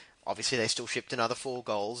 and obviously they still shipped another 4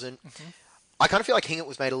 goals. And I kind of feel like Hingett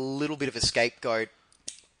was made a little bit of a scapegoat.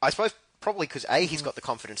 I suppose probably because A, he's got the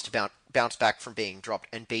confidence to bounce back from being dropped,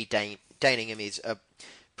 and B, Dane Ingham is a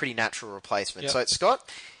pretty natural replacement. Yep. So, Scott,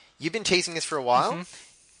 you've been teasing this for a while.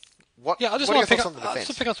 What Yeah, I just what are want your to thoughts on the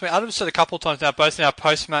defence? pick up something. Adam said a couple of times now, both in our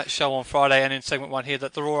post-match show on Friday and in segment 1 here,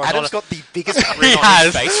 that the Roar are Adam's not got the biggest grin He on has.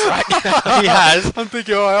 his face right now. he has. I'm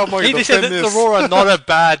thinking, oh my He God, said that defend the this. Roar are not a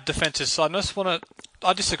bad defensive side.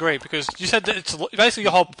 I disagree, because you said that it's basically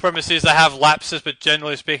your whole premise is they have lapses, but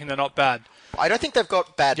generally speaking, they're not bad. I don't think they've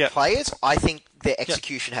got bad Yeah. players. I think their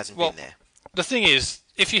execution hasn't been there. The thing is,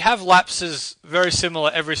 if you have lapses very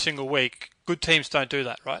similar every single week, good teams don't do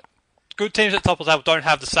that, right? Good teams at the top of the table don't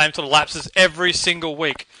have the same sort of lapses every single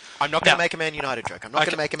week. I'm not going Now- to make a Man United joke. I'm not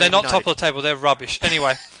going to make a They're Man not United top of the table. They're rubbish.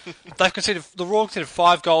 Anyway, the Roar conceded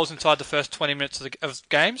 5 goals inside the first 20 minutes of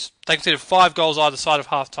games. They conceded 5 goals either side of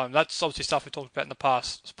halftime. That's obviously stuff we talked about in the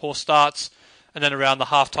past. It's poor starts, and then around the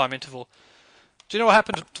halftime interval. Do you know what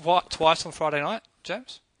happened twice on Friday night,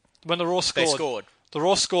 James? When the Roar scored. They scored. The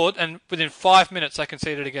Roar scored, and within 5 minutes they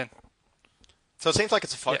conceded again. So it seems like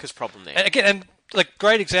it's a focus problem there. And again, and the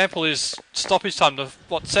great example is stoppage time. The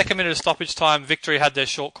second minute of stoppage time, Victory had their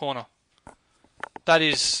short corner. That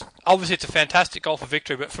is, obviously it's a fantastic goal for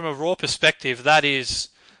Victory, but from a Raw perspective, that is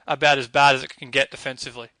about as bad as it can get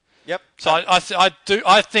defensively. Yep. So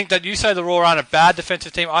I think that you say the Raw aren't a bad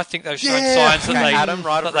defensive team. I think they've shown signs that Okay, Adam,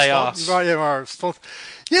 right that of they are. response. Right, yeah, my response.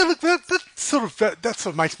 Yeah, look, that sort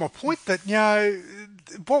of makes my point that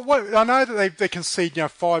what I know that they concede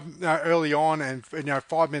 5 early on and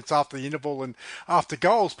 5 minutes after the interval and after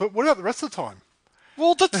goals, but what about the rest of the time?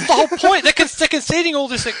 Well, that's the whole point. They're conceding all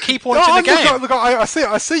this at key points No, in the game. look,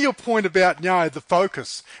 I see your point about the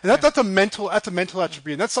focus, and that's a mental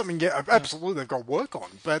attribute. And that's something absolutely they've got to work on.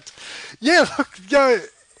 But look,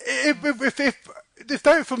 if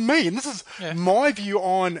they, for me, and this is my view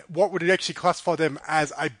on what would actually classify them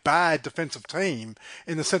as a bad defensive team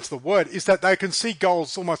in the sense of the word, is that they can see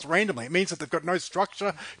goals almost randomly. It means that they've got no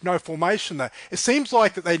structure, no formation there. It seems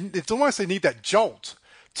like that it's almost they need that jolt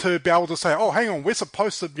to be able to say, oh, hang on, we're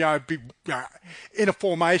supposed to be in a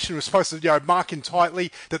formation, we're supposed to mark in tightly,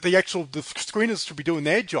 that the screeners should be doing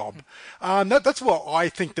their job. That's what I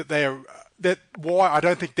think why I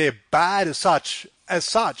don't think they're bad as such.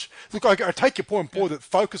 Look, I take your point on board that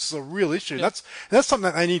focus is a real issue. Yeah. That's something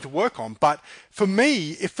that they need to work on. But for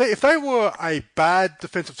me, if they were a bad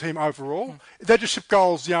defensive team overall, they just ship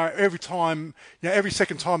goals, every time, every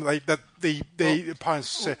second time that the opponents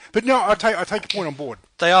set. But no, I take your point on board.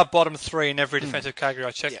 They are bottom 3 in every defensive category.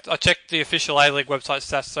 I checked the official A-League website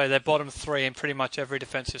stats. So they're bottom 3 in pretty much every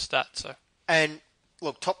defensive stat. So and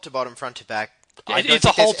look, top to bottom, front to back. It's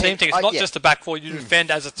a whole team thing. It's not just a back four. You defend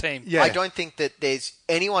as a team. Yeah. I don't think that there's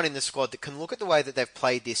anyone in the squad that can look at the way that they've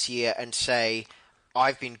played this year and say,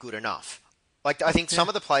 I've been good enough. Like, I think some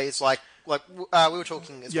of the players, like we were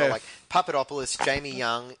talking as well, like Papadopoulos, Jamie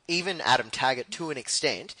Young, even Adam Taggart to an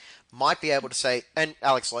extent, might be able to say, and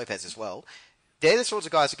Alex Lopez as well, they're the sorts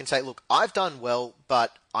of guys that can say, look, I've done well,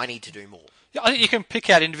 but I need to do more. Yeah, I think you can pick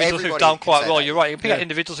out individuals who've done quite well. You're right. You can pick out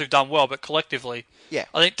individuals who've done well, but collectively, I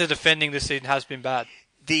think the defending this season has been bad.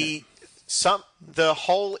 The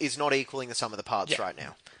whole is not equaling the sum of the parts right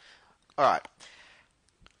now. All right.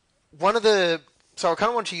 So I kind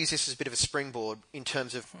of want to use this as a bit of a springboard in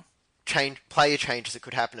terms of player changes that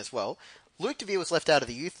could happen as well. Luke De Vere was left out of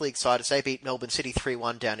the Youth League side as they beat Melbourne City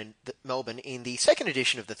 3-1 down in Melbourne in the second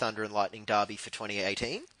edition of the Thunder and Lightning Derby for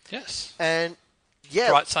 2018. Yes. And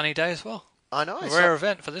bright sunny day as well. I know. A rare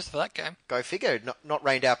event for that game. Go figure. Not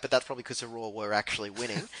rained out, but that's probably because the Raw were actually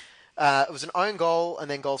winning. It was an own goal,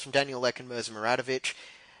 and then goals from Daniel Lek and Mirza Muradovic.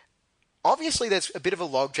 Obviously, there's a bit of a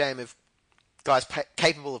logjam of guys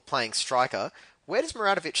capable of playing striker. Where does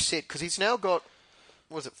Muradovic sit? Because he's now got,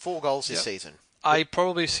 4 goals this season? He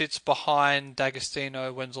probably sits behind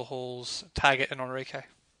D'Agostino, Wenzel Halls, Taggart, and Enrique.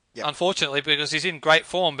 Yep. Unfortunately, because he's in great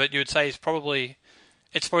form, but you would say it's probably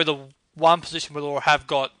the one position where Laura have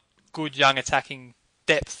got good young attacking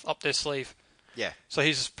depth up their sleeve. Yeah. So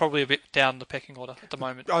he's probably a bit down the pecking order at the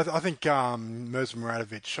moment. I think Mirza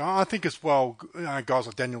Muradovic. I think as well, guys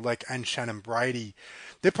like Daniel Lek and Shannon Brady,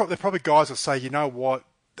 they're probably guys that say, you know what,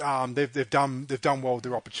 they've done well with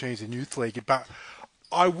their opportunities in Youth League, but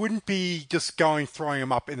I wouldn't be just throwing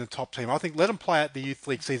them up in the top team. I think let them play out the Youth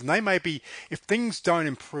League season. They may be, if things don't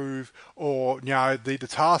improve, or the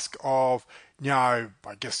task of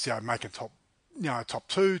making top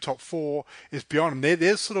 2, top 4 is beyond them.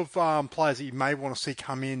 There's sort of players that you may want to see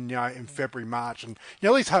come in, in February, March, and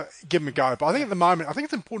at least give them a go. But I think at the moment, I think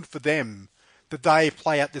it's important for them that they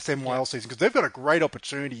play out this NYL season because they've got a great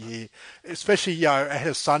opportunity here, especially ahead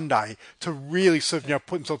of Sunday, to really sort of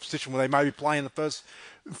put themselves in a position where they may be playing the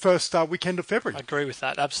first weekend of February. I agree with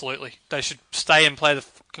that, absolutely. They should stay and play the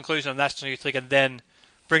conclusion of the National Youth League and then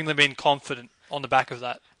bring them in confident on the back of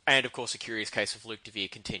that. And, of course, the curious case of Luke De Vere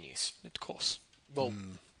continues. Of course. Well,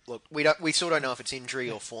 look, we still don't know if it's injury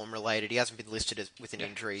or form related. He hasn't been listed with an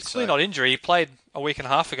injury. It's clearly not injury. He played a week and a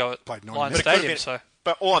half ago at Lions Stadium.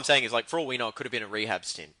 But all I'm saying is, for all we know, it could have been a rehab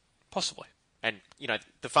stint. Possibly. And,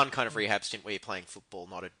 the fun kind of rehab stint where you're playing football,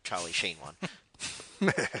 not a Charlie Sheen one.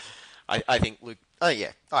 I think Luke... Oh,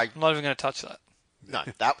 yeah. I'm not even going to touch that. No,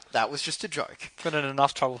 that was just a joke. Got in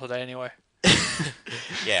enough trouble today anyway.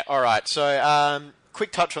 Yeah, all right. So,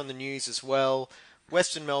 quick touch on the news as well.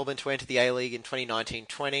 Western Melbourne to enter the A-League in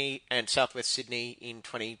 2019-20 and South West Sydney in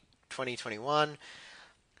 2020-21.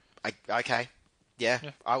 Okay. Yeah,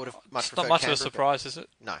 I would have much preferred It's not much Canberra, of a surprise, is it?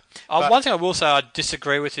 No. One thing I will say I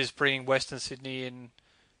disagree with is bringing Western Sydney in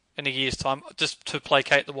a year's time just to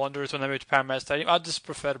placate the Wanderers when they move to Parramatta Stadium. I'd just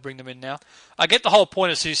prefer to bring them in now. I get the whole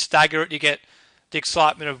point is you stagger it, you get the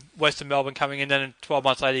excitement of Western Melbourne coming in, then 12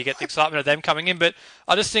 months later you get the excitement of them coming in. But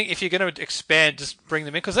I just think if you're going to expand, just bring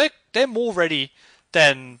them in because they're more ready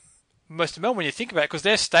than Western Melbourne when you think about it because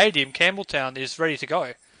their stadium, Campbelltown, is ready to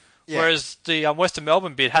go. Yeah. Whereas the Western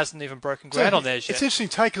Melbourne bid hasn't even broken ground on theirs yet. It's interesting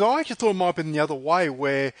take because I actually thought it might have been the other way,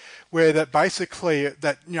 where that basically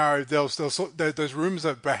there was those rumours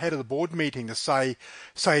ahead of the board meeting to say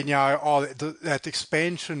that the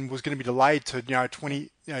expansion was going to be delayed to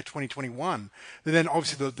 2021. But then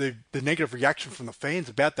obviously the negative reaction from the fans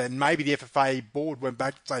about that, and maybe the FFA board went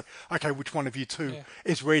back to say, okay, which one of you two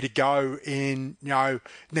is ready to go in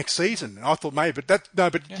next season? And I thought maybe,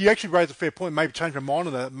 but you actually raised a fair point. Maybe change my mind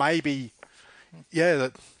on that. Maybe, Yeah.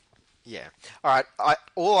 All right.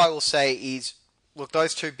 All I will say is, look,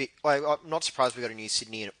 those two I'm not surprised we got a new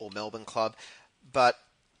Sydney or Melbourne club, but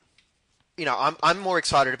I'm more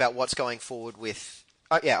excited about what's going forward with.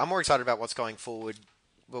 I'm more excited about what's going forward,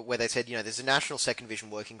 where they said there's a national second division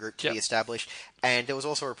working group to be established, and there was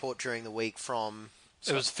also a report during the week from.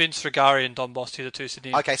 It was Vince Regari and Don Bosti, the two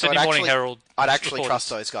Sydney Morning Morning Herald. I'd actually trust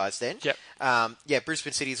those guys then. Yep.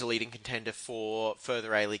 Brisbane City is a leading contender for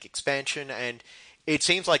further A-League expansion, and it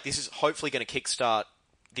seems like this is hopefully going to kickstart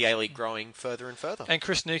the A-League growing further and further. And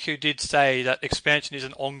Chris Nuku did say that expansion is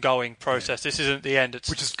an ongoing process. This isn't the end.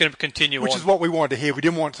 It's going to continue Which is what we wanted to hear. We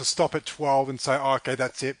didn't want to stop at 12 and say, oh, okay,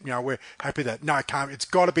 that's it. We're happy with that. No, it can't. It's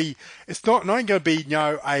got to be. It's not going to be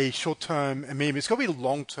a short-term amendment. It's got to be a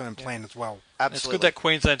long-term plan as well. Absolutely. It's good that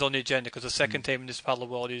Queensland's on the agenda because the second team in this part of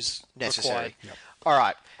the world is necessary. Required. All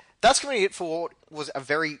right. That's going to be it for what was a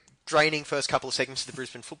very draining first couple of segments of the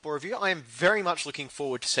Brisbane Football Review. I am very much looking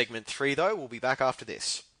forward to segment 3, though. We'll be back after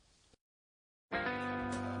this.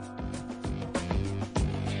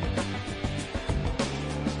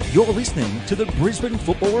 You're listening to the Brisbane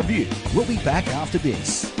Football Review. We'll be back after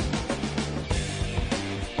this.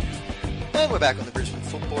 And we're back on the Brisbane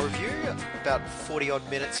Football Review, about 40-odd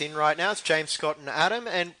minutes in right now. It's James, Scott and Adam,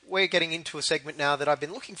 and we're getting into a segment now that I've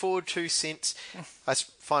been looking forward to since I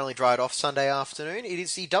finally dried off Sunday afternoon. It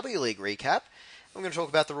is the W League recap. I'm going to talk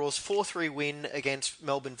about the Raw's 4-3 win against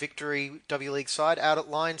Melbourne Victory W League side out at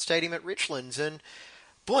Lions Stadium at Richlands, and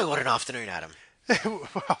boy, what an afternoon, Adam.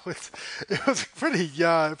 Well, it was a pretty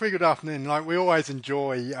good afternoon. Like, we always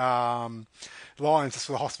enjoy Lions just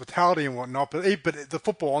for the hospitality and whatnot, but the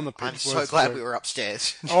football on the pitch. I'm so glad we were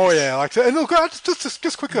upstairs. Oh yeah, and look,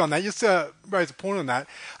 just quickly on that, just raise a point on that.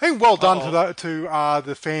 I think well done to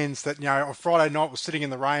the fans that on Friday night were sitting in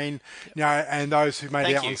the rain, and those who made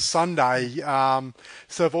it out on Sunday,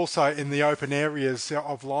 sort of also in the open areas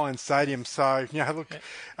of Lions Stadium. So look,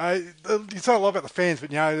 you say a lot about the fans, but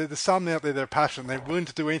there's some out there that are passionate. They're willing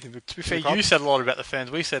to do anything. To be fair, you said a lot about the fans.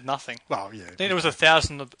 We said nothing. Well, yeah. I think there was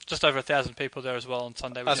just over 1,000 people there as well on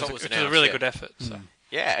Sunday, which was a really good effort. So.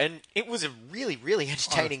 Yeah, and it was a really, really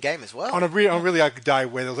entertaining game as well. On a really ugly day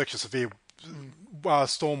where there was actually severe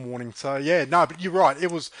storm warning. So, but you're right.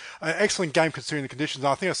 It was an excellent game considering the conditions.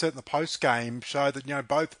 I think I said it in the post-game show that,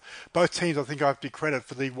 both teams, I think I have to be credit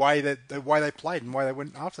for the way they played and the way they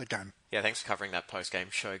went after the game. Yeah, thanks for covering that post-game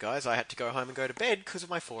show, guys. I had to go home and go to bed because of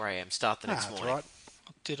my 4 a.m. start the next morning. That's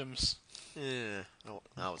right. Diddums. Yeah,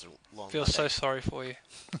 that was a long Feel so sorry for you.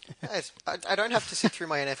 I don't have to sit through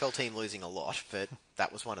my NFL team losing a lot, but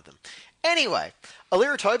that was one of them. Anyway,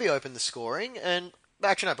 Alira Toby opened the scoring, and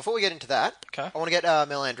actually no, before we get into that, I want to get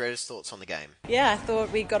Mel Andretta's thoughts on the game. Yeah, I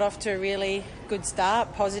thought we got off to a really good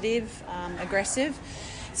start, positive, aggressive.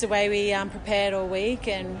 It's the way we prepared all week,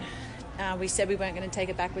 and we said we weren't going to take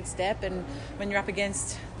a backward step, and when you're up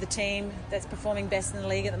against the team that's performing best in the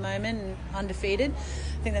league at the moment and undefeated,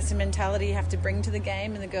 I think that's a mentality you have to bring to the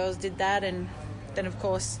game, and the girls did that, and then of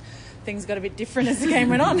course things got a bit different as the game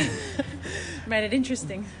went on. Made it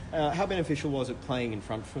interesting. How beneficial was it playing in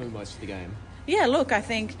front for most of the game? Yeah, look, I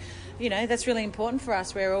think, that's really important for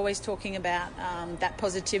us. We're always talking about that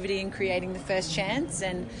positivity and creating the first chance,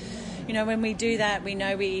 and when we do that, we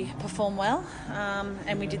know we perform well,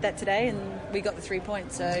 and we did that today, and we got the 3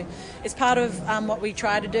 points. So it's part of what we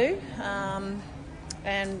try to do,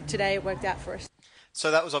 and today it worked out for us. So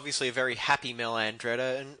that was obviously a very happy Mel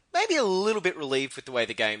Andretta, and maybe a little bit relieved with the way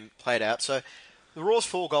the game played out. So the Raw's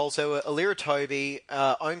 4 goals, there were Alira Toby,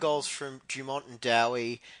 own goals from Dumont and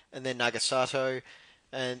Dowie, and then Nagasato,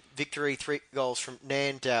 and Victory, 3 goals from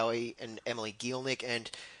Nan Dowie and Emily Gielnick, and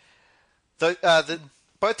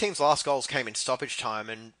both teams' last goals came in stoppage time,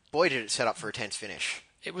 and boy did it set up for a tense finish.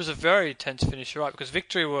 It was a very tense finish, you're right, because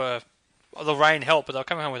Victory the rain helped, but they were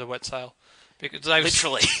coming home with a wet sail. Because they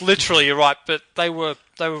literally, you're right, but they were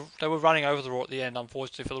running over the Raw at the end,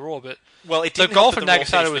 unfortunately for the Raw. But it didn't the goal help from that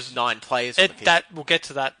the Raw Nagasato was 9 players. On the pitch. We'll get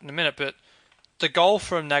to that in a minute, but the goal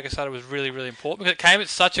from Nagasato was really, really important because it came at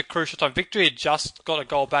such a crucial time. Victory had just got a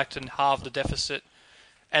goal back to halve the deficit,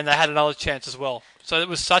 and they had another chance as well. So it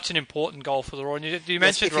was such an important goal for the Raw. And you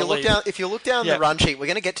mentioned if you look down the run sheet, we're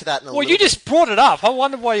going to get to that in a little bit. Well, you just brought it up. I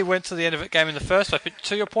wonder why you went to the end of the game in the first place. But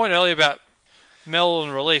to your point earlier about Mel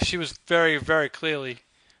and relief, she was very, very clearly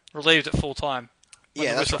relieved at full time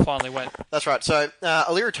when the whistle finally went. That's right. So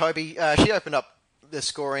Alira Toby, she opened up the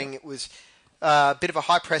scoring. It was a bit of a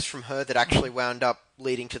high press from her that actually wound up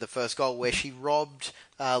leading to the first goal, where she robbed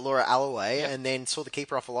Laura Alloway and then saw the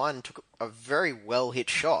keeper off the line and took a very well hit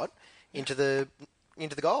shot into the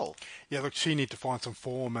goal. Yeah, look, she need to find some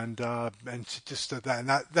form, and she just did that, and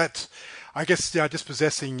that's, I guess, just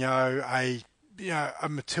possessing a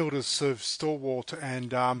Matilda's sort of stalwart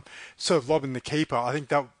and sort of lobbing the keeper. I think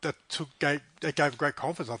that gave great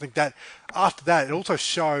confidence. I think that after that, it also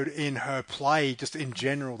showed in her play, just in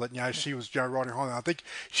general, that she was riding high. I think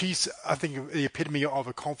she's the epitome of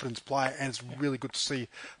a confidence player, and it's really good to see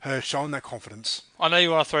her showing that confidence. I know you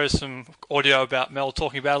want to throw some audio about Mel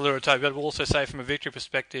talking about Luratobi, but we'll also say from a victory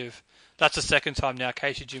perspective, that's the second time now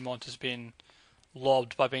Casey Dumont has been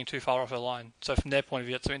lobbed by being too far off her line. So from their point of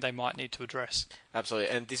view, it's something they might need to address. Absolutely,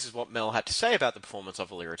 and this is what Mel had to say about the performance of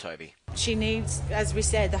Alira Toby. She needs, as we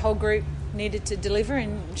said, the whole group needed to deliver,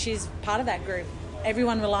 and she's part of that group.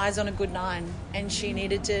 Everyone relies on a good 9, and she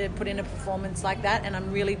needed to put in a performance like that, and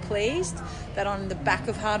I'm really pleased that on the back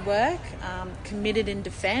of hard work, committed in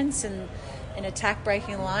defence and in attack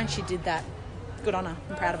breaking the line, she did that. Good on her.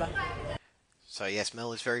 I'm proud of her. So yes,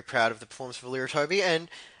 Mel is very proud of the performance of Alira Toby, and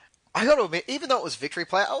I got to admit, even though it was victory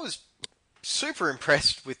play, I was super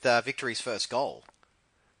impressed with Victory's first goal.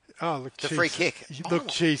 Oh, look, the free kick. Look,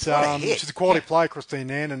 she's what a hit. she's a quality player, Christine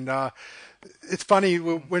Nairn, and it's funny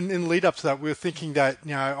when in the lead up to that, we were thinking that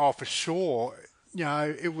for sure,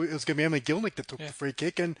 it was going to be Emily Gilnick that took the free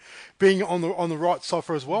kick, and being on the right side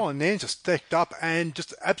for her as well, and Nairn just stacked up and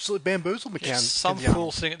just absolutely bamboozled McCann. Some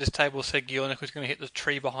fool sitting at this table said Gilnick was going to hit the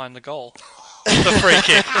tree behind the goal. The free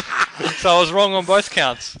kick. So I was wrong on both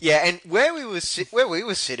counts. Yeah, and where we were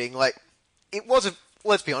sitting, like, it was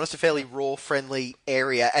let's be honest, a fairly raw, friendly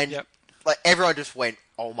area, and like everyone just went,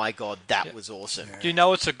 "Oh my god, that was awesome!" Do you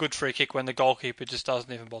know it's a good free kick when the goalkeeper just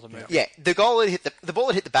doesn't even bother moving? Yeah, the ball had hit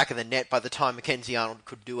the back of the net by the time Mackenzie Arnold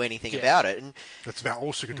could do anything about it, and that's about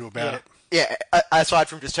all she could do about it. Yeah, aside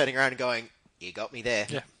from just turning around and going, "You got me there."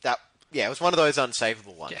 Yeah, it was one of those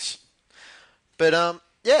unsavable ones. Yes. But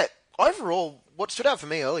overall, what stood out for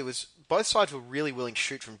me early was both sides were really willing to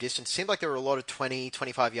shoot from distance. It seemed like there were a lot of 20,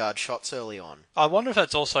 25-yard shots early on. I wonder if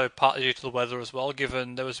that's also partly due to the weather as well,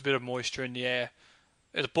 given there was a bit of moisture in the air.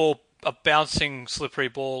 A bouncing, slippery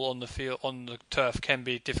ball on the field, on the turf, can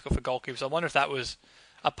be difficult for goalkeepers. I wonder if that was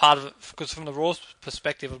a part of it, because from the Raws'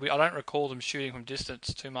 perspective, I don't recall them shooting from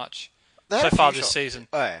distance too much so far this season.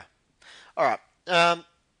 Oh, yeah. All right.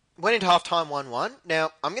 Went into half-time 1-1.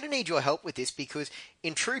 Now, I'm going to need your help with this because,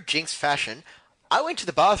 in true Jinx fashion, I went to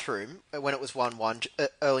the bathroom when it was 1-1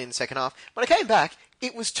 early in the second half. When I came back,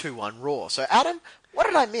 it was 2-1 Raw. So, Adam, what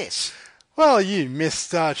did I miss? Well, you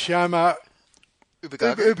missed Chioma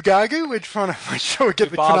Ubagagu. We're trying to make sure we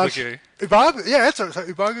get the pronunciation. Yeah, that's right. So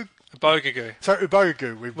Ubagagu.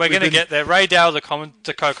 We're going to get there. Ray Dow, the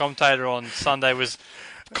co-commentator on Sunday, was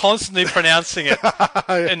constantly pronouncing it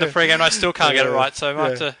in the pre-game. I still can't get it right, so I might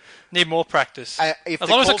have to need more practice. As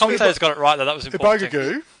long as the commentator's got it right, though, that was important.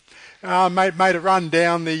 Ubagagu made a run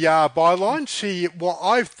down the byline.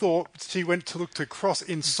 I thought she went to look to cross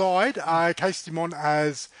inside. Casey Dumont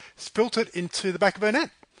has spilt it into the back of her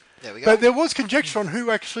net. There we go. But there was conjecture on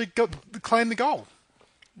who actually claimed the goal.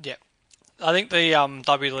 Yeah. I think the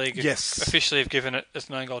W League Yes. officially have given it as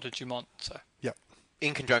an own goal to Dumont. So. Yep.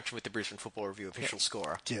 In conjunction with the Brisbane Football Review official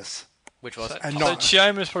scorer. Yes. Which was... So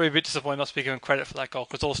Chioma's probably a bit disappointed not to be given credit for that goal,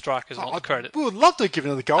 because all strikers want the credit. We would love to give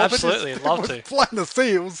another goal. Absolutely, but love to. Plain to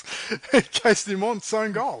see, it was Casey Dumont's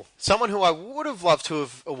own goal. Someone who I would have loved to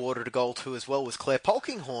have awarded a goal to as well was Claire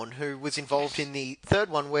Polkinghorn, who was involved in the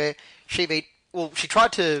third one where she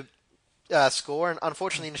tried to score, and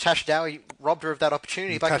unfortunately Natasha Dowie robbed her of that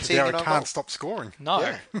opportunity by conceding an own goal. Can't stop scoring. No.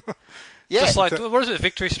 Yeah. Just like, what is it,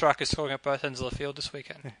 Victory Strikers scoring at both ends of the field this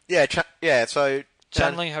weekend? Yeah, so...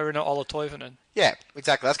 Channeling her in Ola Toivonen. Yeah,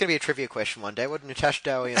 exactly. That's going to be a trivia question one day. What did Natasha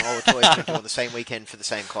Dowie and Ola Toivonen do on the same weekend for the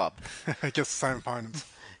same club? Against the same opponents.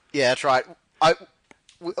 Yeah, that's right.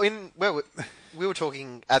 We were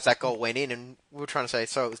talking as that goal went in, and we were trying to say,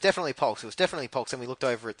 so it was definitely Polks. And we looked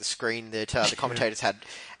over at the screen that the commentators had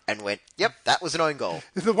and went, yep, that was an own goal.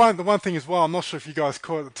 The one thing as well, I'm not sure if you guys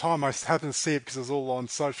caught at the time, I happened to see it because it was all on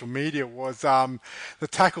social media, was the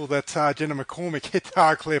tackle that Jenna McCormick hit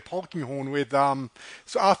Claire Polkinghorn with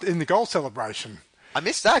in the goal celebration. I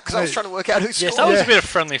missed that because I was trying to work out who scored. Yes, that was a bit of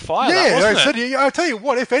friendly fire, wasn't it? I'll tell you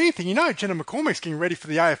what, if anything, Jenna McCormick's getting ready for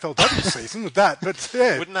the AFLW season with that. But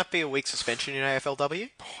yeah. Wouldn't that be a week suspension in AFLW?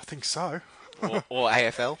 Oh, I think so. Or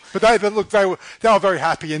AFL? But they were very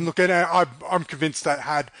happy, and I'm convinced that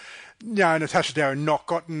had Natasha Dowie not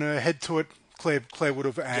gotten her head to it, Claire would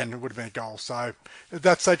have, and it would have been a goal. So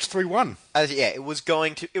that's stage 3-1. It was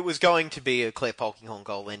going to be a Claire Polkinghorn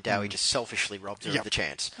goal, and Dowie just selfishly robbed her of the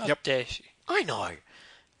chance. How dare she? I know.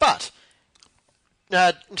 But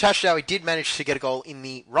Natasha Dowie did manage to get a goal in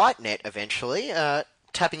the right net eventually,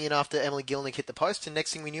 tapping in after Emily Gilnick hit the post, and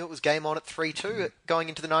next thing we knew it was game on at 3-2 going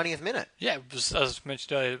into the 90th minute. Yeah, it was, as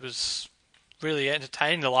mentioned earlier, it was really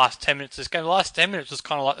entertaining the last 10 minutes of this game. The last 10 minutes was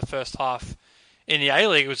kind of like the first half in the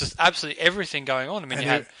A-League. It was just absolutely everything going on. I mean, you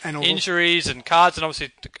had injuries and cards and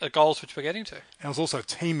obviously goals, which we're getting to. And it was also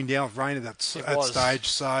teaming down with rain at that stage.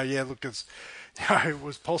 So, yeah, look, it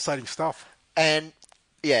was pulsating stuff. And,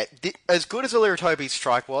 yeah, as good as Alira Toby's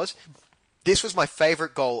strike was, this was my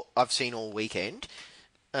favourite goal I've seen all weekend,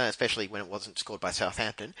 especially when it wasn't scored by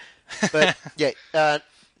Southampton. But, yeah,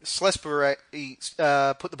 Celeste Bure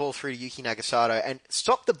put the ball through to Yuki Nagasato and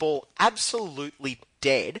stopped the ball absolutely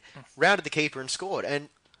dead, rounded the keeper and scored. And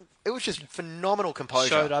it was just phenomenal composure.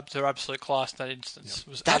 Showed up to her absolute class in that instance. Yep. It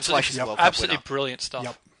was That's why she's a World Cup absolutely winner. Brilliant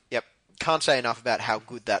stuff. Yep. Can't say enough about how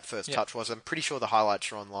good that first touch was. I'm pretty sure the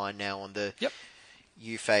highlights are online now on the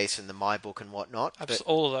UFace and the MyBook and whatnot.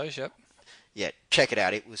 All of those, yep. Yeah, check it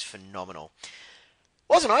out. It was phenomenal.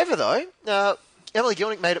 Wasn't over, though. Emily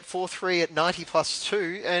Gilnick made it 4-3 at 90 plus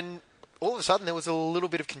 2, and all of a sudden there was a little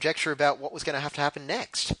bit of conjecture about what was going to have to happen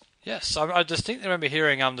next. Yes, I distinctly remember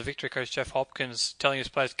hearing the Victory coach, Jeff Hopkins, telling his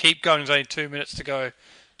players, keep going, there's only 2 minutes to go.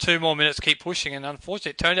 2 more minutes, keep pushing, and unfortunately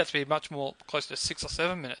it turned out to be much more close to 6 or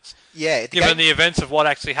 7 minutes. Yeah. Given the events of what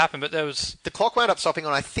actually happened, but there was... The clock wound up stopping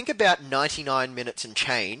on, I think, about 99 minutes and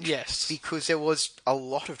change. Yes. Because there was a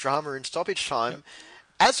lot of drama in stoppage time. Yep.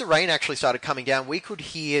 As the rain actually started coming down, we could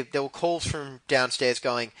hear, there were calls from downstairs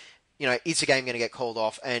going, is the game going to get called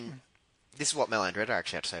off? And this is what Mel Andretta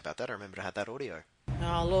actually had to say about that. I remember to have that audio.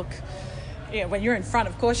 Oh, look, when you're in front,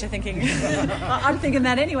 of course you're thinking, I'm thinking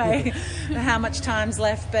that anyway, how much time's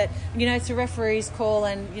left. But, it's a referee's call,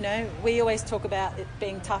 and, we always talk about it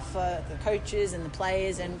being tough for the coaches and the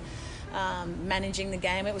players and managing the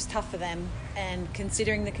game. It was tough for them, and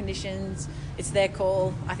considering the conditions, it's their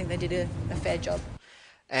call. I think they did a fair job.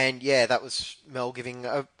 And, yeah, that was Mel giving,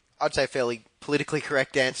 I'd say, a fairly politically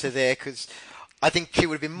correct answer there, because I think she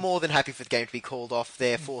would have been more than happy for the game to be called off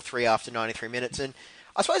there 4-3 after 93 minutes. And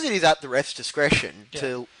I suppose it is at the ref's discretion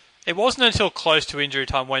to... It wasn't until close to injury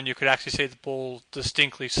time when you could actually see the ball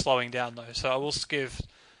distinctly slowing down, though. So I will give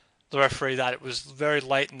the referee that. It was very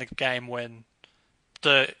late in the game when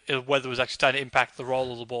the weather was actually starting to impact the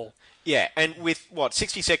roll of the ball. Yeah, and with,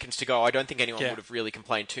 60 seconds to go, I don't think anyone would have really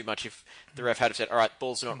complained too much if the ref had said, all right,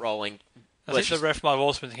 ball's not rolling. I think the ref might have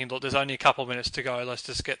also been thinking, look, there's only a couple of minutes to go, let's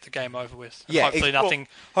just get the game over with. And yeah,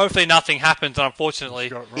 hopefully nothing happens, and unfortunately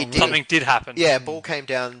something did happen. Yeah, ball came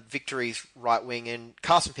down Victory's right wing, and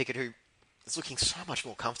Carson Pickett, who is looking so much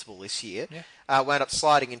more comfortable this year, wound up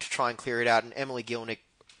sliding in to try and clear it out, and Emily Gilnick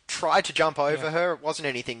tried to jump over her. It wasn't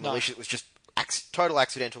anything malicious, it was just total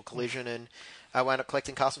accidental collision, and wound up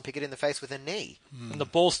collecting Carson Pickett in the face with a knee. And the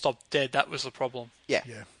ball stopped dead, that was the problem. Yeah.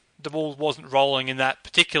 The ball wasn't rolling in that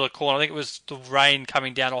particular corner. I think it was the rain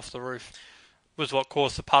coming down off the roof was what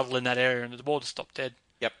caused the puddle in that area, and the ball just stopped dead.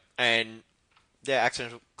 Yep, and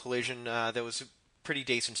accidental collision, there was a pretty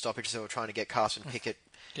decent stoppage. They were trying to get Carson Pickett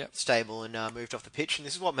stable and moved off the pitch, and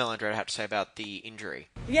this is what Mel Andretta had to say about the injury.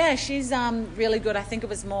 Yeah, she's really good. I think it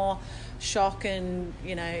was more shock and,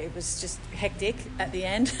 it was just hectic at the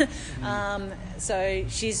end. So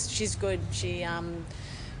she's good. She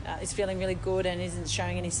is feeling really good and isn't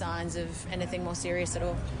showing any signs of anything more serious at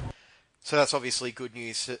all. So that's obviously good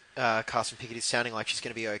news that Carson Pickett is sounding like she's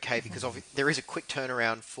going to be okay, because there is a quick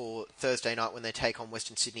turnaround for Thursday night when they take on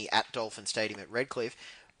Western Sydney at Dolphin Stadium at Redcliffe.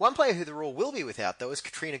 One player who the Roar will be without, though, is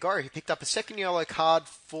Katrina Gorry, who picked up a second yellow card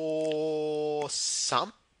for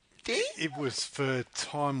something? It was for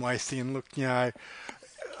time wasting, and look,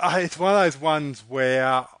 it's one of those ones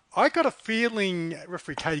where I got a feeling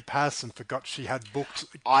referee Katie Patterson forgot she had booked.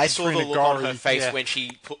 I saw the look on her face when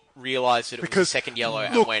she realised that it was a second yellow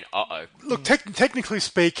and went, uh-oh. Look, technically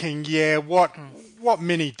speaking, what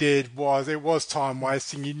Minnie did was time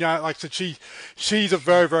wasting. Like I said, she's a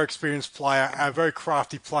very, very experienced player, a very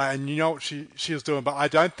crafty player, and you know what she was doing, but I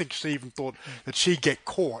don't think she even thought that she'd get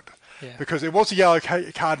caught. Yeah. Because it was a yellow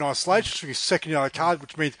card in isolation, she took a second yellow card,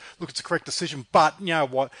 which means, look, it's a correct decision. But you know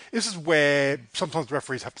what? This is where sometimes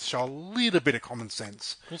referees have to show a little bit of common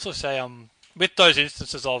sense. Also say, with those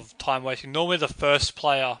instances of time wasting, normally the first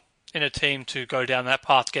player in a team to go down that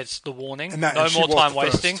path gets the warning. No more time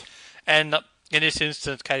wasting. And in this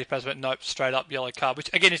instance, Katie Patterson went, nope, straight up yellow card, which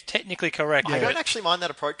again is technically correct. I don't actually mind that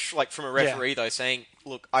approach, like from a referee though, saying,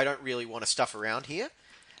 look, I don't really want to stuff around here.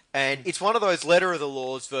 And it's one of those letter of the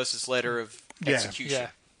laws versus letter of execution.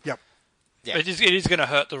 Yep. Yeah. It is going to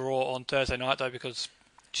hurt the Roar on Thursday night, though, because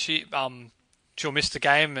she'll miss the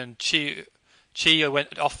game, and she Chia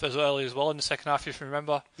went off as early as well in the second half, if you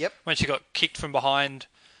remember. Yep. When she got kicked from behind,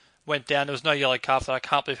 went down. There was no yellow card for that. I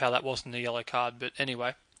can't believe how that wasn't a yellow card. But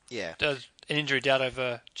anyway, Yeah. there's an injury doubt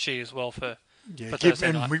over Chia as well for Yeah, Thursday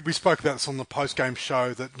and night. we spoke about this on the post-game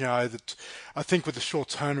show that that I think with the short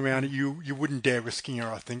turnaround you wouldn't dare risking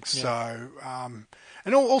her. I think so.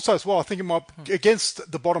 And also as well, I think it might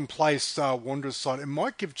against the bottom place Wanderers side, it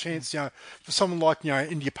might give a chance for someone like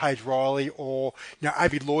India Page Riley or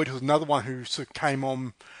Abby Lloyd, who's another one who sort of came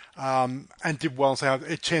on and did well, and so have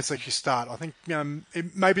a chance to actually start. I think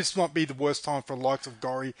maybe this might be the worst time for the likes of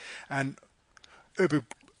Gorry and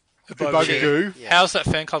Ubogadu. Yeah. How's that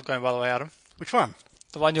fan club going, by the way, Adam? Which one?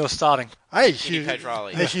 The one you're starting. Hey, Page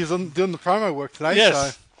Riley. Hey, she's doing the promo work today.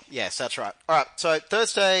 Yes. So. Yes, that's right. All right, so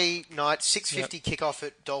Thursday night, 6:50 kickoff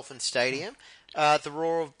at Dolphin Stadium. The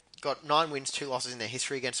Roar have got 9 wins, 2 losses in their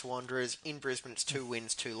history against the Wanderers. In Brisbane, it's 2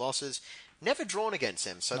 wins, 2 losses. Never drawn against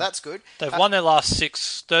them, so that's good. They've won their last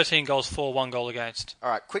 6, 13 goals for, 1 goal against.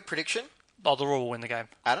 All right, quick prediction, Oh, the Roar will win the game.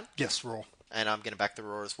 Adam? Yes, Raw. And I'm going to back the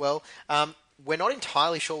Roar as well. We're not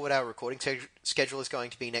entirely sure what our recording schedule is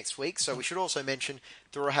going to be next week, so we should also mention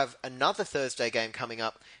the Roar have another Thursday game coming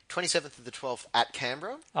up, 27th of the 12th at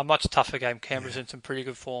Canberra. A much tougher game. Canberra's in some pretty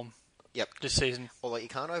good form Yep. this season. Although you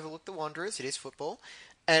can't overlook the Wanderers, it is football.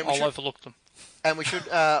 And I'll overlook them. we should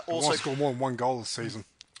We also want to score more than 1 goal this season.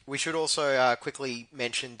 We should also quickly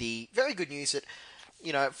mention the very good news that,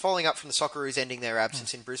 following up from the Socceroos ending their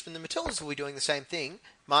absence in Brisbane, the Matildas will be doing the same thing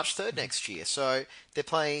March 3rd next year. So they're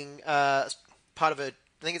playing part of I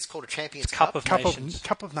think it's called a Champions Cup of Cup Nations.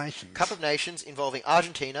 of Nations. Cup of Nations involving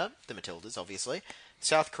Argentina, the Matildas obviously,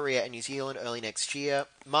 South Korea and New Zealand early next year.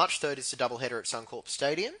 March 3rd is the doubleheader at Suncorp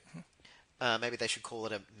Stadium. Maybe they should call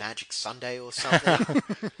it a Magic Sunday or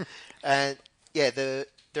something. And there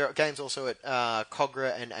are games also at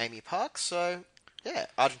Cogra and Amy Park. So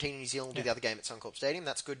Argentina and New Zealand will do the other game at Suncorp Stadium.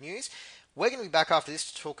 That's good news. We're going to be back after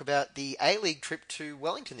this to talk about the A-League trip to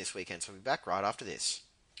Wellington this weekend. So we'll be back right after this.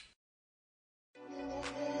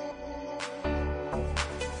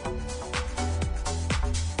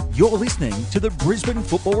 You're listening to the Brisbane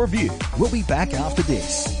Football Review. We'll be back after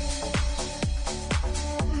this.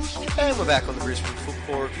 And we're back on the Brisbane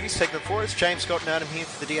Football Review, segment 4. It's James Scott and Adam here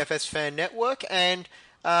for the DFS Fan Network, and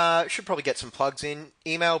should probably get some plugs in.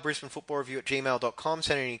 Email brisbanefootballreview@gmail.com.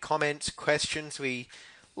 Send any comments, questions. We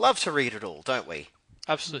love to read it all, don't we?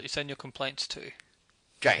 Absolutely. Send your complaints too.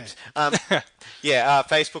 James.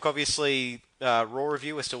 Facebook, obviously, Raw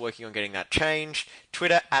Review. We're still working on getting that changed.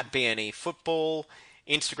 Twitter, @BNE Football.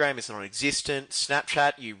 Instagram is non-existent.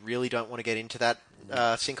 Snapchat, you really don't want to get into that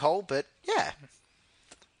sinkhole, but yeah.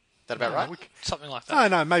 That about right? Something like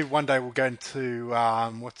that. No, maybe one day we'll go into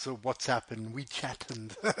WhatsApp and WeChat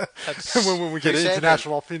and when we get Who an said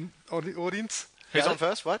international audience. Who's on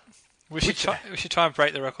first? What? We should try and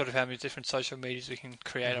break the record of how many different social medias we can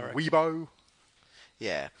create. I reckon. Weibo.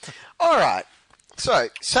 Yeah. All right. So,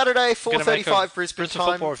 Saturday, We're gonna make a 4:35 Brisbane Brisbane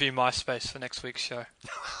time. Football Review MySpace for next week's show.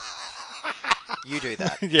 You do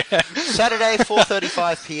that. Yeah. Saturday,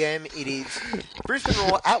 4:35 p.m. It is Brisbane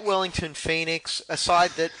Roar at Wellington Phoenix, a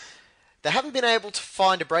side that they haven't been able to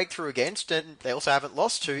find a breakthrough against, and they also haven't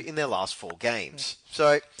lost to in their last 4 games.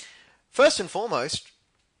 So, first and foremost,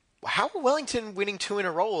 how are Wellington winning 2 in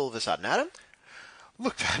a row all of a sudden, Adam?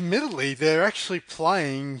 Look, admittedly, they're actually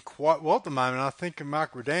playing quite well at the moment. I think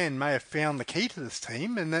Mark Redan may have found the key to this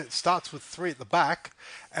team, and that starts with 3 at the back,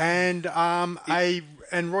 and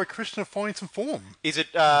Roy Krishna finding some form. Is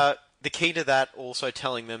it the key to that also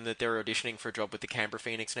telling them that they're auditioning for a job with the Canberra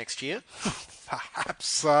Phoenix next year? Perhaps.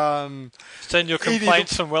 Send your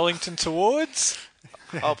complaints from Wellington towards.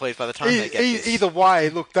 Oh, please! By the time they get this. Either way,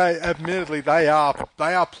 look, they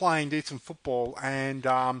are playing decent football, and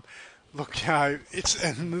look,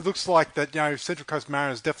 it looks like that. Central Coast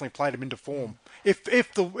Mariners definitely played them into form.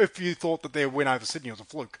 If you thought that their win over Sydney was a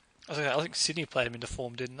fluke, I think Sydney played them into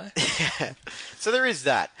form, didn't they? Yeah. So there is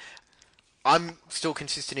that. I'm still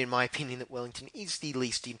consistent in my opinion that Wellington is the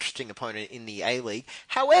least interesting opponent in the A-League.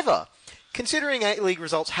 However, considering A-League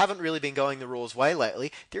results haven't really been going the Roar's way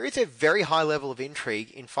lately, there is a very high level of intrigue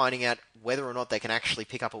in finding out whether or not they can actually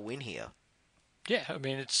pick up a win here. Yeah, I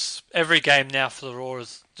mean, it's every game now for the Roar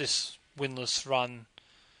as this winless run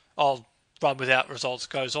without results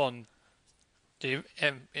goes on. The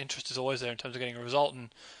interest is always there in terms of getting a result, and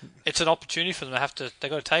it's an opportunity for them. They've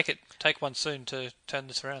got to take one soon to turn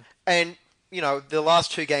this around. And, the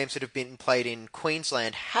last 2 games that have been played in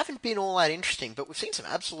Queensland haven't been all that interesting, but we've seen some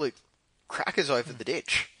absolute crackers over the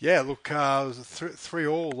ditch. yeah, look, it was a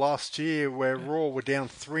 3-3 last year where Raw were down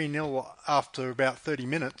 3-0 after about 30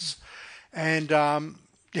 minutes. And,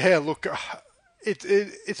 look,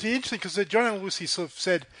 It's interesting because John Lucy sort of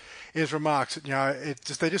said in his remarks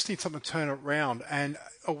that they just need something to turn it around, and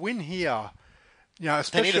a win here,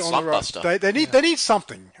 especially need a on the slump road, buster. they need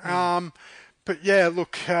something. But yeah,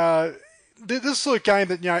 look, this is sort of game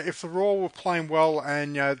that if the Raw were playing well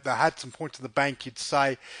and they had some points in the bank, you'd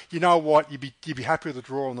say, you know what, you'd be happy with the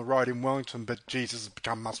draw on the road in Wellington, but Jesus, it's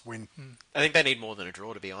become must win. I think they need more than a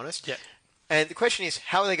draw, to be honest. Yeah. And the question is,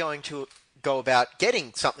 how are they going to go about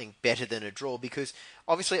getting something better than a draw? Because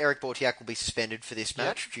obviously Eric Bortiak will be suspended for this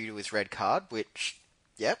match due to his red card, which,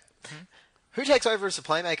 Who takes over as the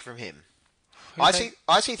playmaker from him? I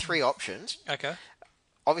see three options. Okay.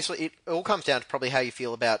 Obviously, it all comes down to probably how you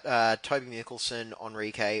feel about Toby Mickelson,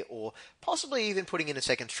 Enrique, or possibly even putting in a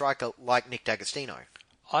second striker like Nick D'Agostino.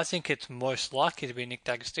 I think it's most likely to be Nick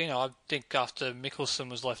D'Agostino. I think after Mickelson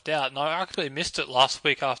was left out, and I completely missed it last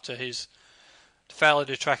week after his failure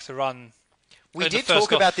to track the run. We did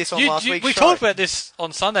talk about this on last week's show. We talked about this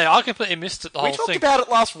on Sunday. I completely missed it, the whole thing. We talked about it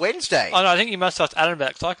last Wednesday. I think you must have asked Adam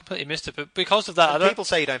about it, because I completely missed it. But because of that, people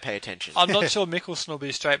say you don't pay attention. I'm not sure Mickelson will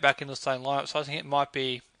be straight back in the same lineup, so I think it might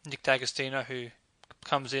be Nick D'Agostino who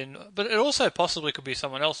comes in. But it also possibly could be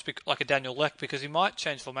someone else, like a Daniel Leck, because he might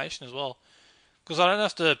change formation as well. Because I don't know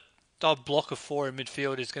if the block of four in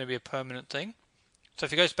midfield is going to be a permanent thing. So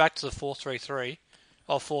if he goes back to the 4-3-3,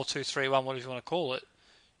 or 4-2-3-1, whatever you want to call it,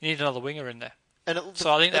 you need another winger in there. And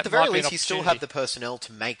so I think at the very least, you still have the personnel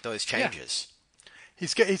to make those changes.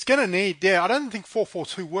 Yeah. He's going to need. Yeah, I don't think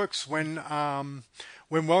 4-4-2 works when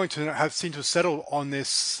Wellington have seemed to settle on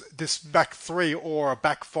this back three or a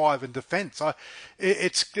back five in defence.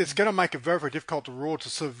 It's going to make it very, very difficult to Raw to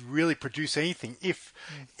sort of really produce anything if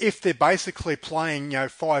they're basically playing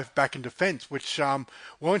five back in defence, which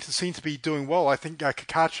Wellington seem to be doing well. I think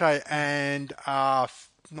Kakache and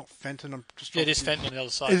not Fenton. I'm just it is Fenton on the other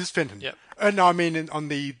side. It is Fenton. Yep. No, I mean on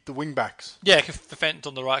the wing backs. Yeah, Fenton's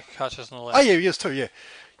on the right, Kakache's on the left. Oh yeah, yes too. Yeah.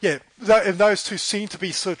 Yeah, and those two seem to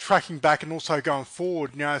be sort of tracking back and also going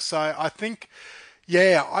forward. So I think,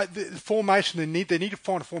 the formation they need to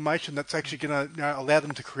find a formation that's actually going to allow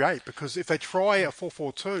them to create. Because if they try a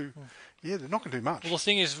 4-4-2, they're not going to do much. Well, the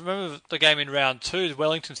thing is, remember the game in round two,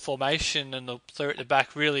 Wellington's formation and the three at the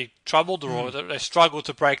back really troubled the Raw. They struggled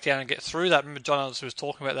to break down and get through that. Remember, John Anderson was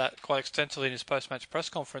talking about that quite extensively in his post-match press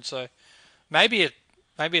conference. So maybe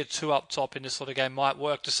a two up top in this sort of game might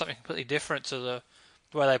work. Just something completely different to the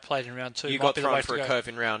way they played in round two. You got thrown for a curve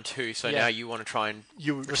in round two, so now you want to try and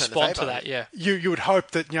respond to that. Yeah, you would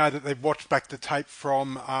hope that that they've watched back the tape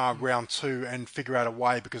from round two and figure out a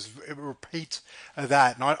way, because it repeats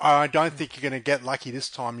that. And I don't think you're going to get lucky this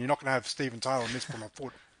time. You're not going to have Stephen Taylor miss from a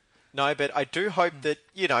foot. No, but I do hope that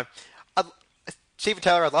Stephen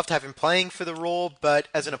Taylor, I'd love to have him playing for the Raw, but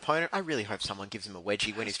as an opponent, I really hope someone gives him a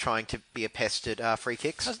wedgie when he's trying to be a pest at free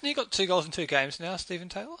kicks. Hasn't he got 2 goals in 2 games now, Stephen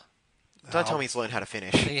Taylor? Don't tell me he's learned how to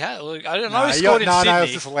finish. He had. I don't know. He scored in Sydney. No,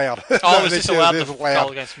 it's disallowed. Oh, it's disallowed the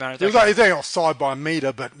goal against Mariners. He's only offside by a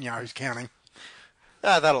metre, but who's counting?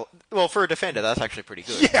 For a defender, that's actually pretty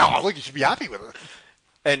good. Yeah, I think you should be happy with it.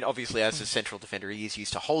 And obviously, as a central defender, he is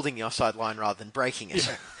used to holding the offside line rather than breaking it.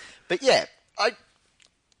 Yeah. But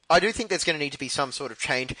I do think there's going to need to be some sort of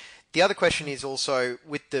change. The other question is also,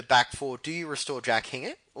 with the back four, do you restore Jack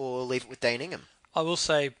Hingett or leave it with Dane Ingham? I will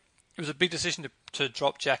say it was a big decision to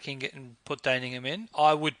drop Jack Hingett and put Dane Ingham in.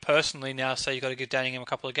 I would personally now say you've got to give Dane Ingham a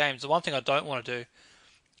couple of games. The one thing I don't want to do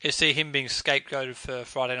is see him being scapegoated for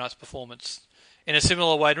Friday night's performance. In a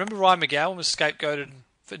similar way, remember Ryan McGowan was scapegoated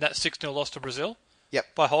for that 6-0 loss to Brazil?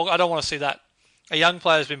 Yep. By Holger. I don't want to see that. A young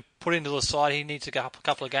player has been put into the side. He needs a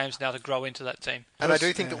couple of games now to grow into that team. And I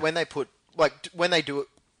do think that when they do it,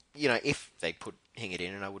 if they put Hingett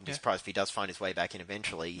in, and I wouldn't be surprised if he does find his way back in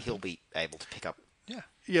eventually, he'll be able to pick up. Yeah.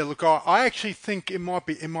 Yeah, look, I actually think it might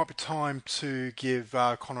be time to give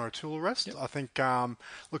Connor O'Toole a rest. Yep. I think,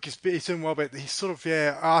 he's doing well, but he's sort of,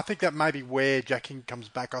 I think that may be where Jack Hingett comes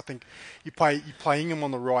back. I think you play Ingham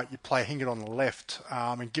on the right, you play Hingett on the left,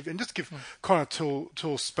 and just give Connor O'Toole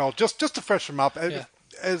a spell, just to freshen him up,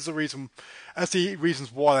 as the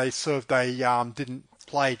reasons why they didn't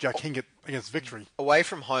play Jack Hingett against Victory. Away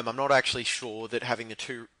from home, I'm not actually sure that having the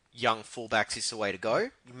two young fullbacks is the way to go.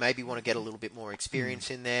 You maybe want to get a little bit more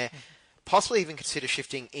experience in there. Possibly even consider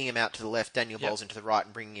shifting Ingham out to the left, Daniel Bowles into the right,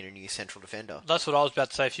 and bringing in a new central defender. That's what I was about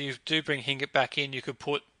to say. If you do bring Hingett back in, you could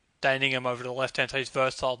put Dane Ingham over to the left hand, so he's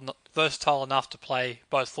versatile enough to play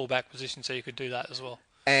both fullback positions, so you could do that as well.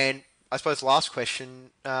 And I suppose last question,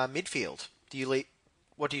 midfield.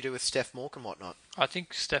 What do you do with Steph Mork and whatnot? I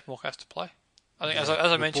think Steph Mork has to play. I think, as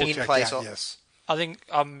I mentioned, in place of. Yes. I think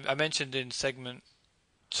I mentioned in segment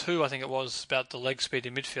 2, I think it was, about the leg speed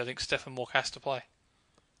in midfield. I think Stephen Mork has to play.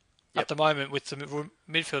 At the moment, with the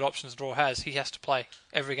midfield options Draw has, he has to play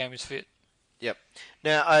every game he's fit. Yep.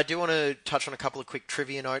 Now, I do want to touch on a couple of quick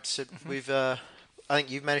trivia notes that we've... I think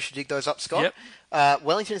you've managed to dig those up, Scott. Yep.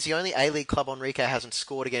 Wellington is the only A-League club Enrique hasn't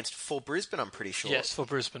scored against for Brisbane, I'm pretty sure. Yes, for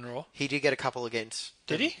Brisbane Raw. He did get a couple against...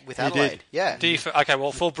 Did he? With He Adelaide. did. Yeah. Okay,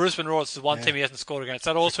 well, for Brisbane Raw, it's the one team he hasn't scored against.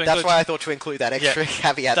 That also That's includes... why I thought to include that extra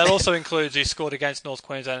caveat That there. also includes he scored against North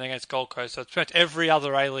Queensland and against Gold Coast. So it's pretty much every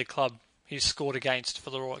other A-League club he's scored against for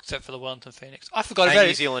the Raw, except for the Wellington Phoenix. I forgot And about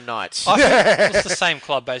New it. Zealand Knights. It's the same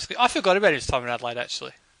club, basically. I forgot about his time in Adelaide,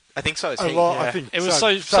 actually. I think so. A lot, I think It was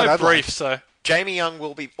so so Adelaide. brief, so... Jamie Young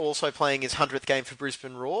will be also playing his 100th game for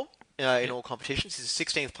Brisbane Raw in all competitions. He's the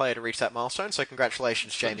 16th player to reach that milestone, so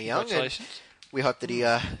congratulations, Jamie Young. Congratulations. And we hope that he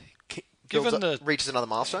reaches another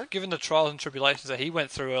milestone. Given the trials and tribulations that he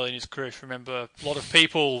went through early in his career, if you remember, a lot of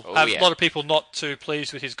people not too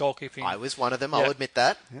pleased with his goalkeeping. I was one of them, I'll admit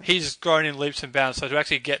that. He's grown in leaps and bounds, so to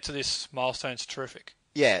actually get to this milestone is terrific.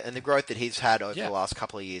 Yeah, and the growth that he's had over the last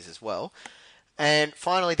couple of years as well. And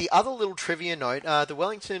finally, the other little trivia note, the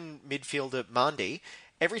Wellington midfielder Mundy,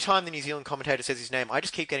 every time the New Zealand commentator says his name, I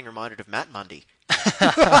just keep getting reminded of Matt Mundy.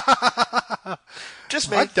 Just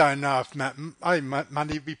me. I don't know if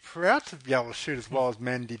Mundy would be proud to be able to shoot as well as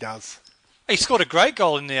Mandy does. He scored a great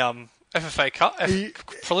goal in the FFA Cup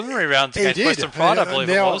preliminary rounds he against did. Western Pride, I believe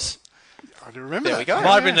Now- it was. I do remember There that. we go.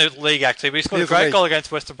 Might have been the league, actually, but he scored a Here's the great league. goal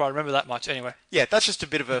against Western Pride. I remember that much, anyway. Yeah, that's just a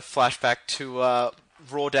bit of a flashback to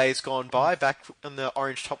Raw days gone by, back on the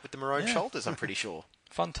orange top with the maroon shoulders, I'm pretty sure.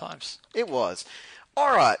 Fun times. It was.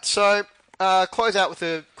 All right, so close out with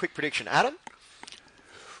a quick prediction. Adam?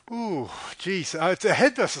 Ooh, geez. It's a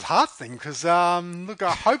head versus heart thing because, look,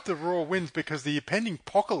 I hope the Raw wins because the impending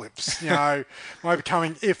apocalypse, might be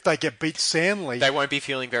coming if they get beat soundly. They won't be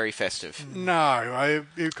feeling very festive. No,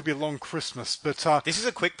 it could be a long Christmas. But, This is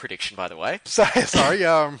a quick prediction, by the way. sorry,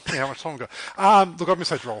 how much time we got? Look, I'm going to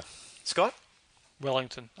say draw. Scott?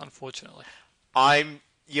 Wellington, unfortunately.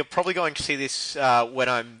 You're probably going to see this when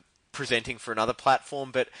I'm presenting for another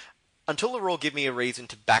platform, but until the Raw give me a reason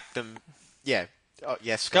to back them, yes.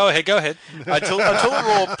 Go ahead. until the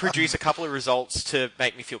Raw produce a couple of results to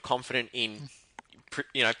make me feel confident in,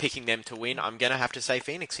 picking them to win, I'm going to have to say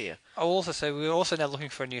Phoenix here. I will also say we're also now looking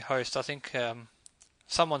for a new host. I think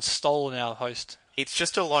someone's stolen our host. It's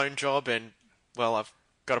just a loan job, and I've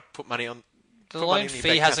got to put money on. The put money loan in the fee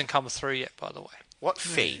bank hasn't come through yet, by the way. What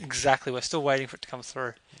fee? Exactly. We're still waiting for it to come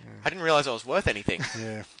through. I didn't realise I was worth anything.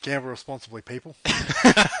 Yeah, gamble responsibly, people.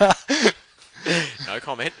 No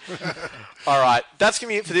comment. All right, that's going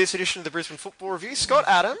to be it for this edition of the Brisbane Football Review. Scott,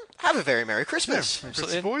 Adam, have a very Merry Christmas. Merry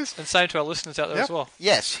Christmas, boys. And same to our listeners out there as well.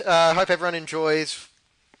 Yes, I hope everyone enjoys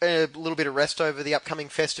a little bit of rest over the upcoming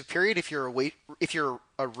festive period. If you're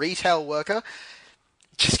a retail worker,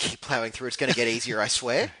 just keep ploughing through. It's going to get easier, I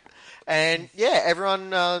swear. And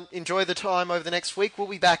everyone enjoy the time over the next week. We'll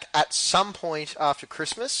be back at some point after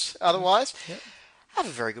Christmas. Otherwise, have a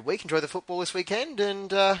very good week. Enjoy the football this weekend,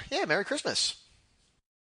 and Merry Christmas.